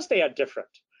different? Of course they are different.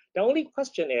 The only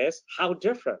question is how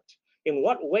different? In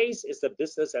what ways is the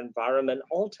business environment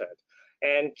altered?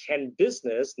 And can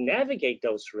business navigate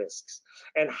those risks?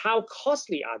 And how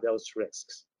costly are those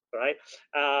risks, right?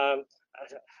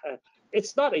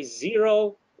 It's not a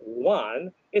 0-1,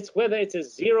 it's whether it's a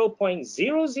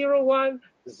 0.001,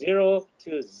 0 to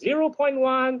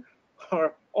 0.1,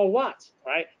 or what,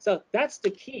 right? So that's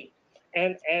the key.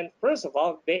 And first of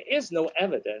all, there is no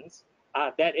evidence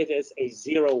that it is a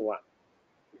 0-1.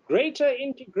 Greater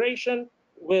integration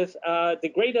with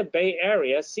the Greater Bay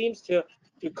Area seems to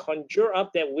conjure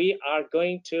up that we are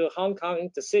going to Hong Kong,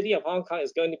 the city of Hong Kong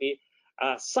is going to be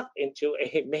sucked into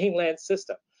a mainland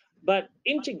system. But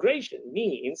integration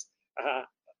means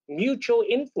mutual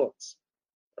influence,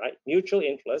 right? Mutual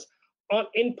influence.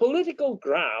 In political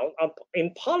ground,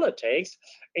 in politics,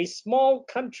 a small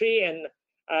country and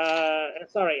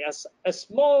a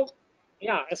small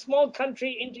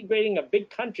country integrating a big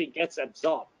country gets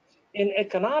absorbed. In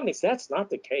economics, that's not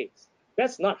the case.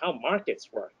 That's not how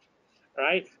markets work,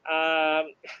 right?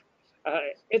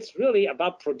 It's really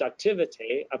about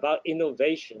productivity, about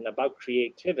innovation, about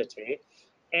creativity,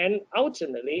 and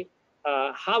ultimately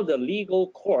how the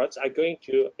legal courts are going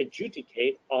to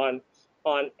adjudicate on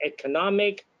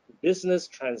economic business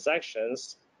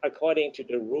transactions according to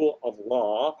the rule of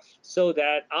law, so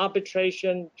that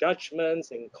arbitration,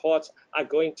 judgments, and courts are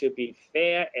going to be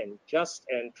fair and just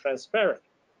and transparent.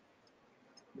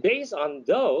 Based on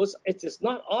those, it is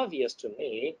not obvious to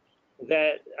me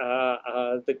that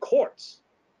the courts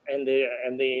and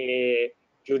the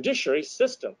judiciary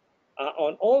system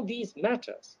on all these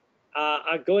matters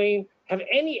are going have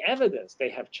any evidence they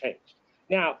have changed.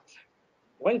 Now,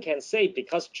 one can say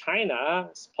because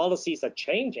China's policies are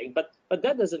changing, but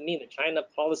that doesn't mean that China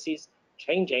policies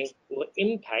changing will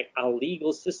impact our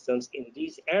legal systems in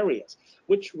these areas,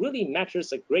 which really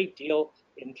matters a great deal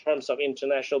in terms of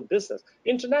international business.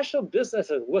 International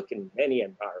businesses work in many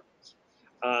environments,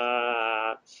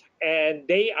 and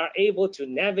they are able to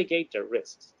navigate the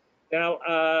risks. Now,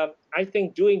 I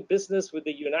think doing business with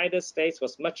the United States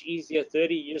was much easier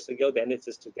 30 years ago than it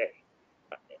is today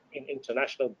in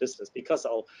international business, because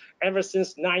ever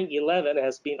since 9/11 it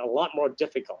has been a lot more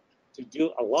difficult to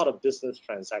do a lot of business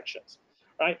transactions,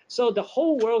 right? So the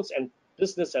whole world's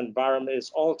business environment is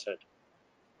altered.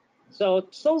 So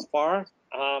far,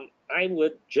 I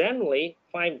would generally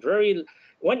find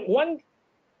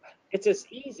it is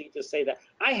easy to say that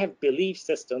I have belief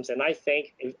systems, and I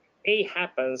think if A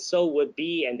happens, so would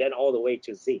B, and then all the way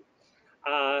to Z.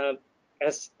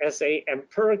 As a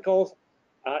empirical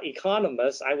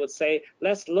economist, I would say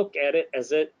let's look at it as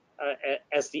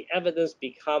the evidence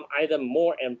become either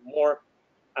more and more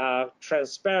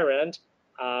transparent,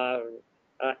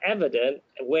 evident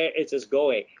where it is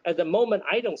going. At the moment,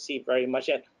 I don't see very much.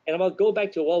 And I'll go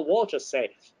back to what Walter said.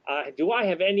 Do I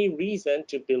have any reason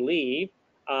to believe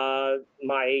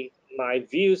my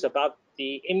views about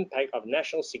the impact of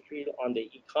national security on the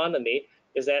economy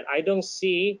is that I don't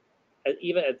see,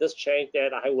 even at this change,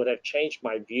 that I would have changed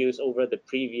my views over the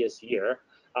previous year.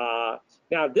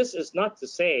 Now, this is not to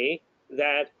say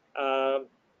that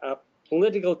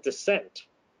political dissent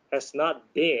has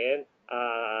not been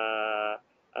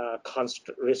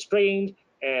restrained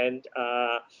and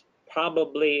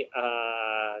probably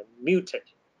muted,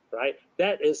 right?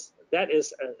 That is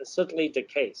certainly the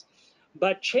case.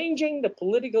 But changing the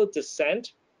political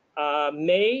dissent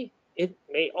may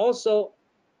also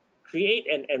create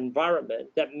an environment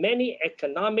that many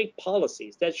economic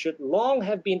policies that should long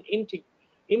have been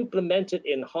implemented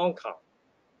in Hong Kong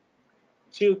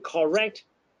to correct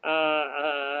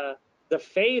the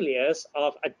failures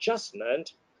of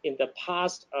adjustment in the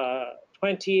past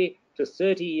 20 to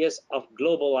 30 years of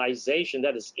globalization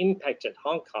that has impacted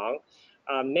Hong Kong,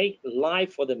 make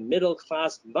life for the middle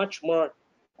class much more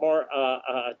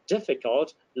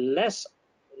difficult, less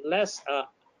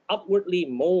upwardly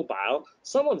mobile.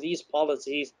 Some of these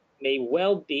policies may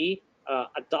well be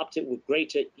adopted with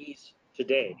greater ease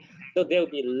today. So there will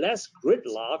be less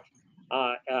gridlock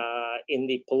in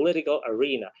the political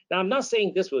arena. Now, I'm not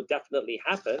saying this will definitely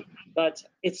happen, but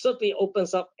it certainly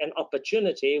opens up an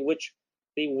opportunity which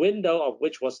the window of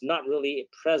which was not really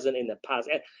present in the past.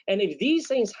 And if these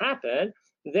things happen,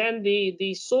 then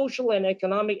the social and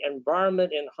economic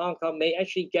environment in Hong Kong may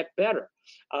actually get better,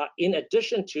 in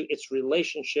addition to its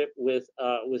relationship with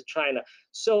China.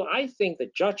 So I think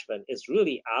the judgment is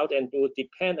really out, and it would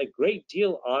depend a great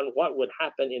deal on what would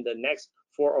happen in the next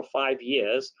 4 or 5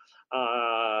 years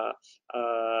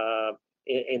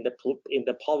in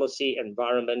the policy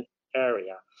environment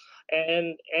area.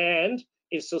 And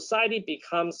if society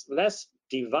becomes less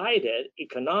divided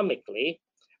economically,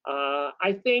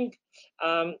 I think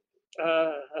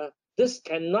this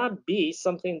cannot be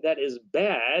something that is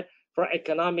bad for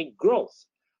economic growth.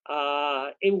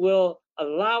 It will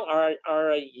allow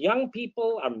our young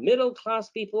people, our middle class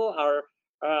people,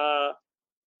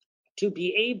 to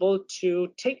be able to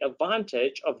take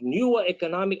advantage of newer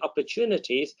economic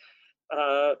opportunities.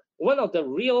 One of the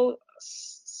real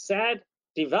sad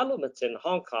developments in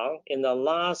Hong Kong in the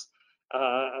last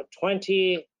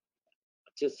 20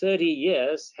 to 30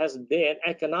 years has been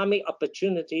economic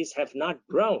opportunities have not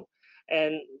grown.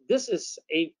 And this is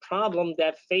a problem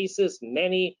that faces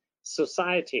many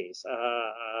societies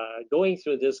going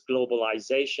through this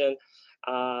globalization.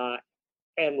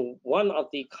 And one of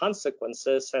the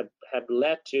consequences have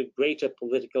led to greater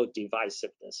political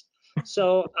divisiveness.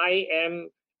 So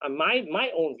my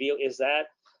own view is that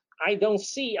I don't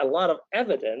see a lot of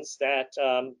evidence that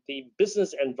the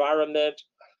business environment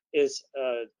is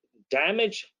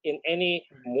damaged in any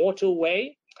mortal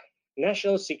way.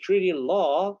 National security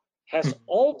law has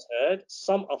altered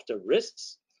some of the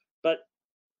risks,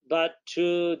 but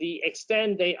to the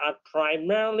extent they are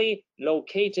primarily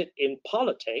located in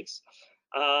politics,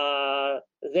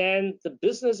 then the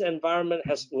business environment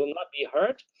will not be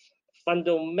hurt.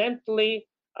 Fundamentally,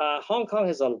 Hong Kong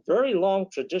has a very long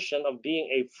tradition of being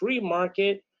a free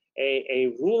market,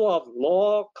 a rule of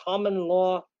law, common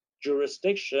law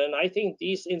jurisdiction. I think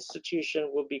these institutions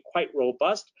will be quite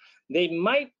robust. They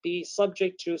might be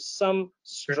subject to some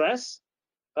stress,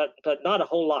 but not a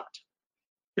whole lot.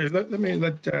 Let me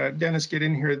let Dennis get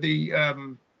in here.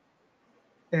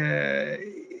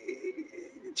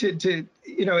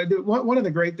 One of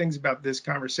the great things about this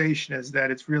conversation is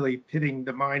that it's really pitting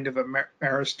the mind of a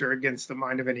barrister against the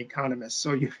mind of an economist.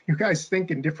 So you guys think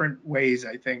in different ways,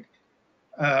 I think.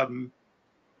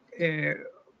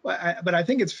 But I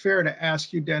think it's fair to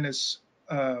ask you, Dennis,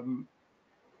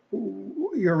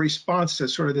 your response to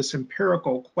sort of this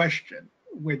empirical question,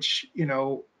 which,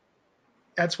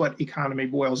 that's what economy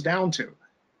boils down to.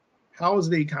 How is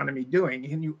the economy doing?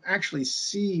 Can you actually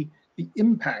see the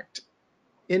impact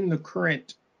in the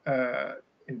current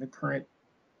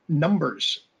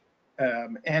numbers?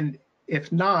 And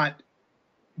if not,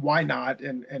 why not?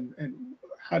 And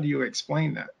how do you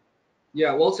explain that?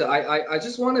 Yeah, Walter, I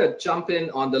just want to jump in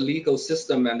on the legal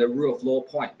system and the rule of law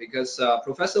point, because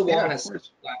Professor Wong has said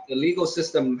that the legal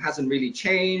system hasn't really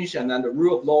changed and then the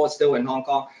rule of law is still in Hong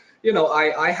Kong. You know,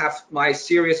 I have my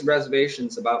serious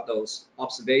reservations about those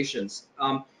observations.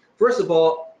 First of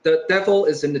all, the devil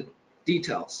is in the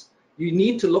details. You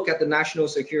need to look at the national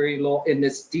security law in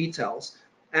its details.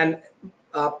 And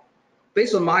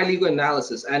based on my legal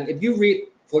analysis, and if you read,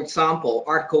 for example,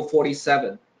 Article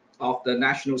 47, of the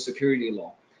national security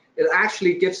law, it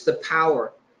actually gives the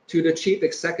power to the chief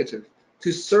executive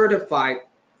to certify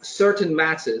certain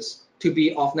matters to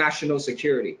be of national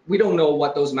security. We don't know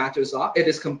what those matters are. It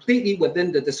is completely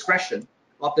within the discretion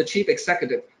of the chief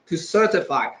executive to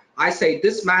certify. I say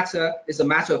this matter is a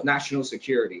matter of national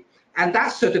security. And that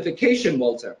certification,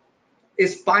 Walter,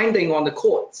 is binding on the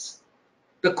courts.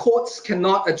 The courts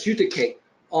cannot adjudicate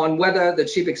on whether the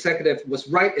chief executive was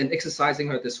right in exercising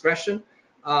her discretion.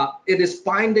 It is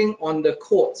binding on the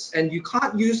courts, and you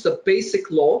can't use the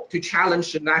basic law to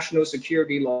challenge the national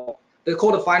security law. The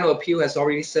Court of Final Appeal has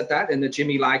already said that in the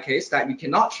Jimmy Lai case, that you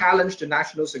cannot challenge the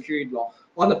national security law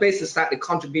on the basis that it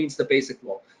contravenes the basic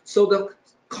law. So the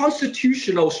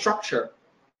constitutional structure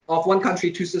of one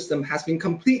country, two systems has been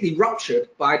completely ruptured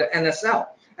by the NSL.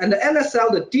 And the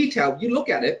NSL, the detail, you look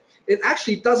at it, it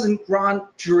actually doesn't grant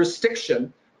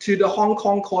jurisdiction to the Hong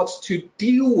Kong courts to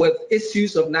deal with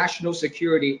issues of national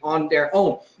security on their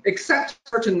own, except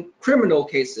certain criminal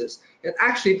cases. It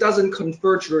actually doesn't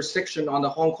confer jurisdiction on the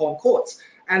Hong Kong courts.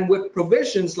 And with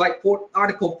provisions like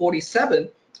Article 47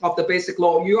 of the Basic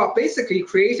Law, you are basically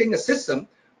creating a system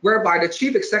whereby the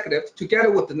chief executive,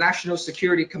 together with the National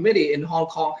Security Committee in Hong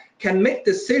Kong, can make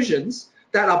decisions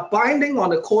that are binding on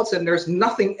the courts, and there's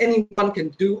nothing anyone can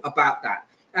do about that.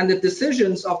 And the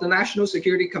decisions of the National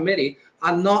Security Committee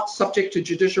are not subject to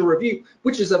judicial review,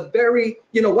 which is a very,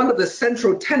 one of the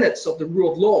central tenets of the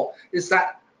rule of law, is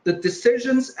that the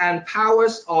decisions and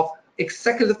powers of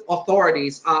executive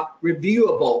authorities are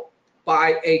reviewable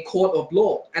by a court of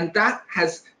law. And that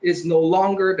is no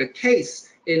longer the case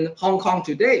in Hong Kong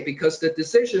today, because the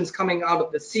decisions coming out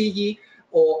of the CE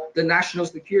or the National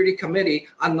Security Committee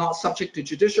are not subject to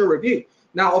judicial review.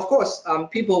 Now, of course,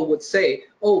 people would say,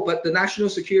 oh, but the national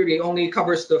security only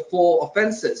covers the 4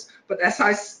 offenses. But as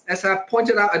I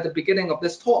pointed out at the beginning of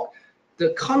this talk,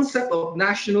 the concept of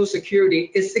national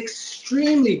security is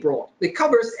extremely broad. It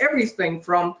covers everything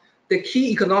from the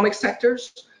key economic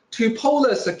sectors to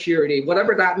polar security,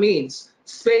 whatever that means,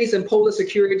 space and polar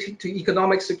security, to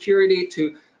economic security,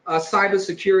 to cyber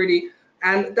security.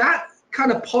 And that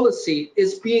kind of policy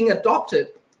is being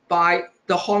adopted by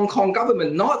the Hong Kong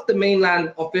government, not the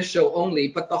mainland official only,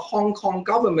 but the Hong Kong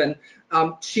government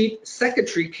chief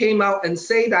secretary came out and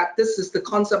say that this is the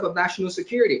concept of national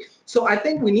security. So I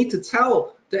think we need to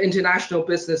tell the international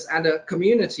business and the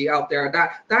community out there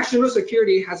that national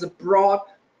security has a broad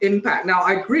impact. Now,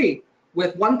 I agree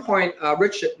with one point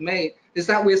Richard made, is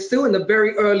that we're still in the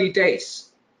very early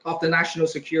days of the national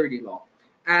security law.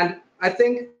 And I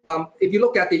think if you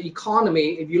look at the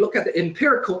economy, if you look at the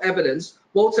empirical evidence,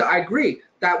 Walter, I agree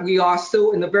that we are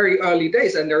still in the very early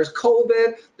days, and there's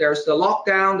COVID, there's the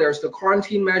lockdown, there's the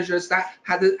quarantine measures that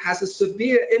has a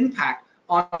severe impact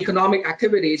on economic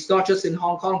activities, not just in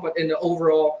Hong Kong, but in the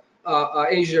overall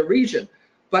Asia region.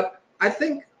 But I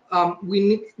think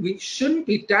we shouldn't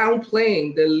be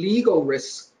downplaying the legal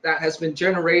risk that has been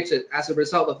generated as a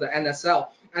result of the NSL,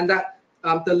 and that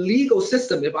the legal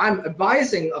system, if I'm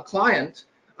advising a client,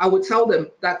 I would tell them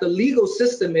that the legal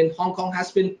system in Hong Kong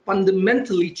has been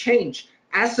fundamentally changed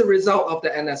as a result of the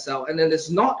NSL. And then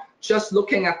it's not just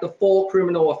looking at the 4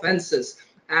 criminal offenses.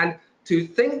 And to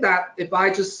think that if I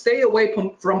just stay away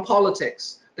from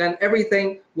politics, then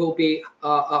everything will be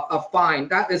fine,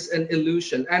 that is an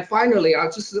illusion. And finally,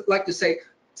 I'd just like to say,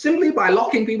 simply by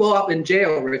locking people up in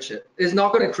jail, Richard, is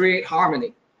not going to create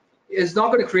harmony. It's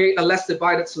not going to create a less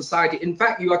divided society. In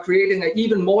fact, you are creating an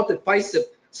even more divisive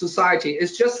society.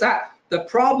 It's just that the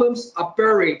problems are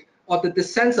buried, or the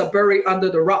dissents are buried under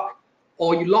the rug,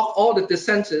 or you lock all the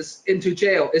dissenters into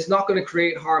jail. It's not going to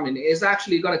create harmony. It's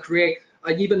actually going to create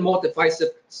an even more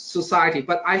divisive society.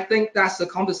 But I think that's a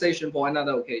conversation for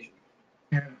another occasion.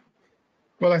 Yeah.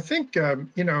 Well, I think,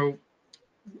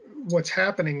 what's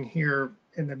happening here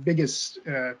in the biggest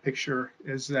picture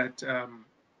is that,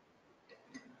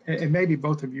 and maybe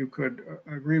both of you could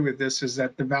agree with this, is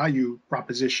that the value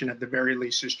proposition at the very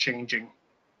least is changing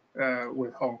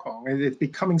with Hong Kong. It's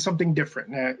becoming something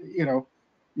different.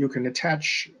 You can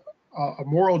attach a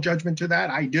moral judgment to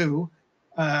that. I do,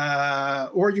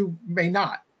 or you may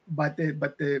not. But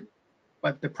the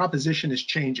proposition is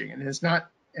changing, and it's not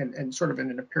and sort of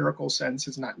in an empirical sense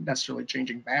is not necessarily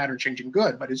changing bad or changing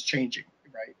good, but is changing,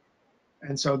 right?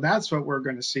 And so that's what we're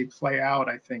going to see play out,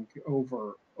 I think,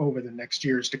 over the next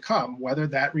years to come, whether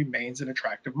that remains an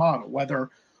attractive model, whether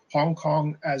Hong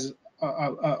Kong as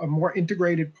a more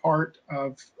integrated part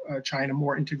of China,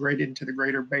 more integrated into the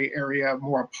greater Bay Area,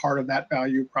 more a part of that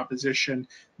value proposition,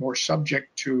 more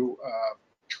subject to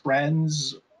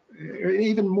trends,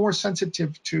 even more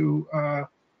sensitive to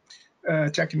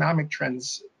economic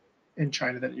trends in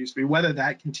China than it used to be. Whether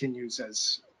that continues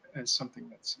as something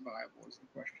that's viable is the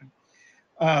question.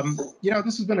 You know,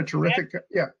 this has been a terrific.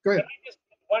 Yeah, go ahead.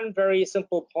 One very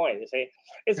simple point. You say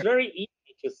it's very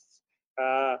easy to,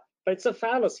 but it's a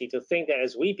fallacy to think that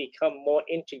as we become more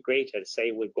integrated,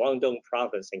 say with Guangdong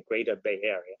Province and Greater Bay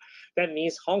Area, that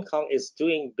means Hong Kong is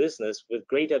doing business with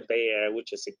Greater Bay Area,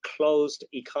 which is a closed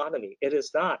economy. It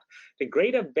is not. The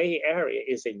Greater Bay Area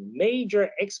is a major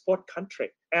export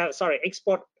country.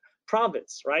 Export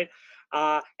province, right?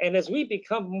 And as we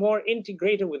become more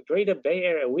integrated with Greater Bay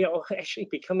Area, we are actually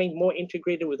becoming more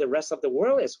integrated with the rest of the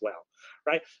world as well,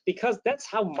 right? Because that's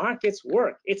how markets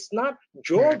work. It's not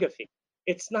geography.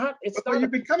 It's not. You're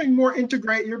becoming more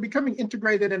integrated. You're becoming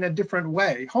integrated in a different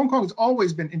way. Hong Kong's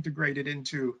always been integrated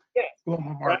into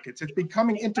global markets. Right. It's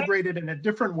becoming integrated in a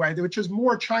different way, which is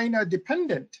more China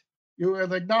dependent. You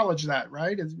will acknowledge that,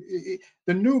 right?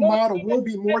 The new model will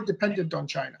be more dependent on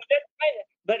China.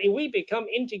 But if we become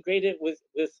integrated with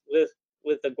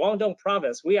the Guangdong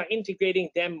Province, we are integrating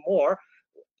them more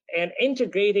and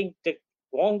integrating the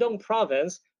Guangdong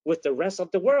Province with the rest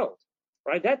of the world,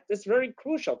 right? That is very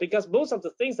crucial because most of the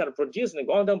things that are produced in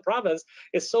the Guangdong Province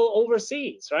is sold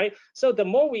overseas, right? So the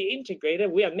more we integrate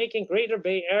it, we are making Greater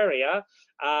Bay Area,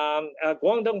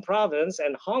 Guangdong Province,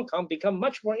 and Hong Kong become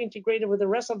much more integrated with the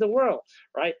rest of the world,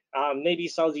 right? Maybe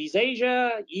Southeast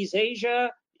Asia, East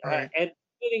Asia, right. And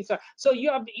so you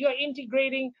are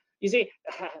integrating. You see,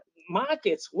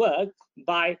 markets work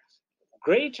by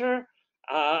greater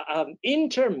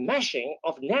intermeshing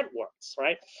of networks,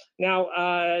 right?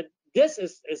 Now, this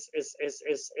is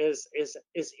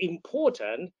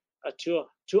important to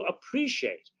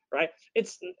appreciate, right?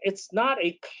 It's not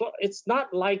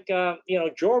like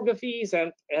geographies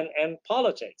and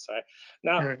politics, right?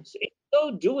 Now, in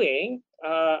so doing,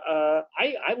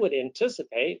 I would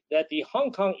anticipate that the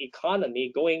Hong Kong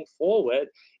economy going forward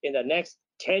in the next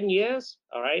 10 years,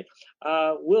 all right,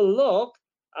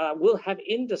 will have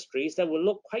industries that will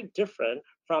look quite different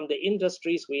from the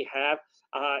industries we have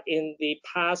in the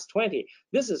past 20.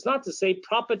 This is not to say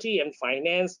property and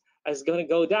finance is going to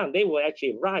go down. They will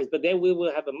actually rise, but then we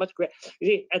will have a much greater. You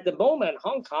see, at the moment,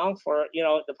 Hong Kong for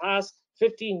the past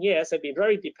 15 years have been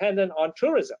very dependent on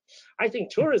tourism. I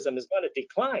think tourism is going to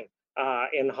decline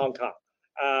in Hong Kong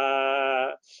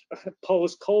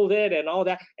post-COVID and all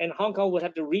that, and Hong Kong would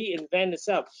have to reinvent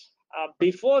itself.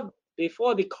 Before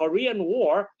the Korean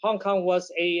War, Hong Kong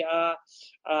was a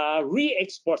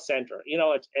re-export center,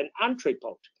 an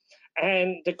entrepot.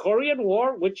 And the Korean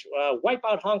War, which wiped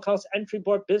out Hong Kong's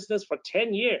entrepot business for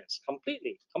 10 years,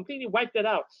 completely wiped it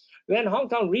out. Then Hong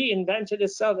Kong reinvented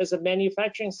itself as a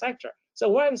manufacturing sector. So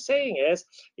what I'm saying is,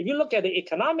 if you look at the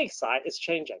economic side, it's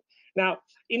changing. Now,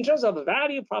 in terms of the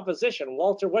value proposition,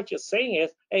 Walter, what you're saying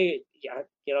is, hey,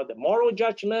 the moral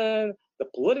judgment, the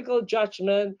political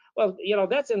judgment, well,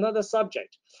 that's another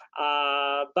subject.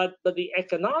 But the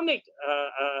economic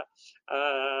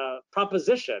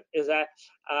proposition is that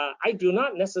I do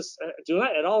not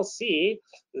at all see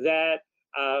that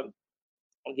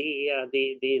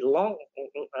the long,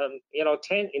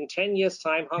 in 10 years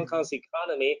time, Hong Kong's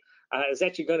economy is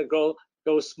actually going to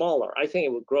go smaller. I think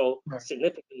it will grow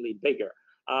significantly bigger.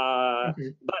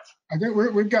 But I think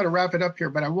we've got to wrap it up here,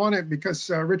 but I want to, because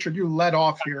Richard, you led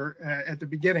off here at the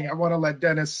beginning, I want to let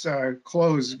Dennis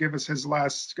close, give us his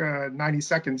last 90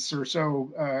 seconds or so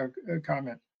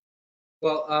comment.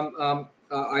 Well,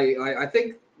 I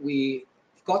think we've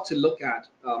got to look at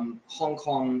Hong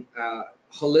Kong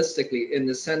holistically, in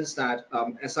the sense that,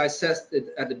 as I said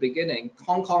at the beginning,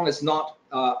 Hong Kong is not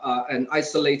an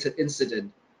isolated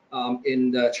incident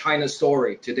in the China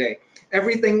story today.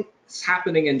 Everything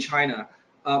happening in China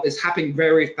is happening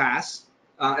very fast,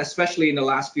 especially in the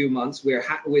last few months.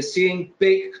 We're seeing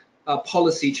big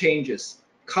policy changes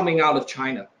coming out of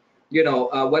China.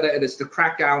 Whether it is the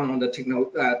crackdown on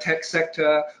the tech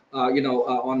sector,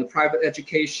 on the private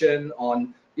education,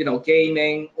 on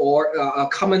gaming, or a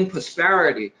common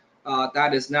prosperity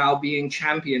that is now being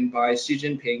championed by Xi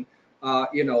Jinping.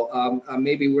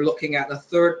 Maybe we're looking at a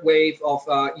third wave of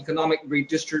economic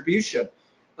redistribution.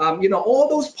 All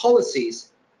those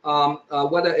policies,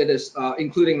 whether it is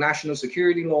including national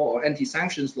security law or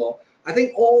anti-sanctions law, I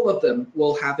think all of them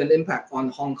will have an impact on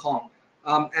Hong Kong.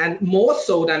 And more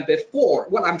so than before.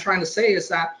 What I'm trying to say is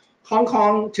that Hong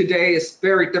Kong today is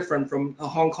very different from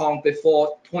Hong Kong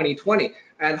before 2020.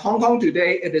 And Hong Kong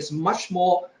today, it is much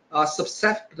more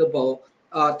susceptible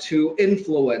to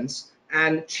influence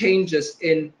and changes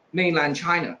in mainland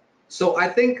China. So I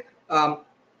think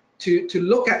to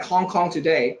look at Hong Kong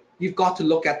today, you've got to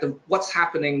look at what's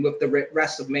happening with the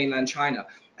rest of mainland China.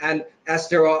 And as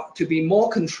there are to be more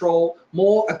control,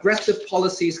 more aggressive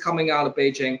policies coming out of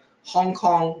Beijing, Hong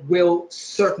Kong will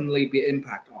certainly be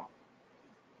impacted on.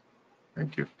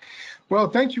 Thank you. Well,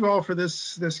 thank you all for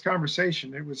this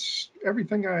conversation. It was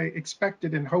everything I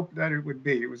expected and hoped that it would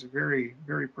be. It was a very,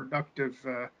 very productive,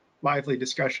 lively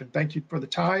discussion. Thank you for the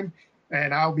time.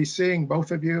 And I'll be seeing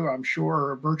both of you, I'm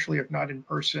sure, virtually, if not in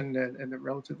person, in the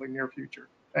relatively near future.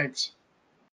 Thanks.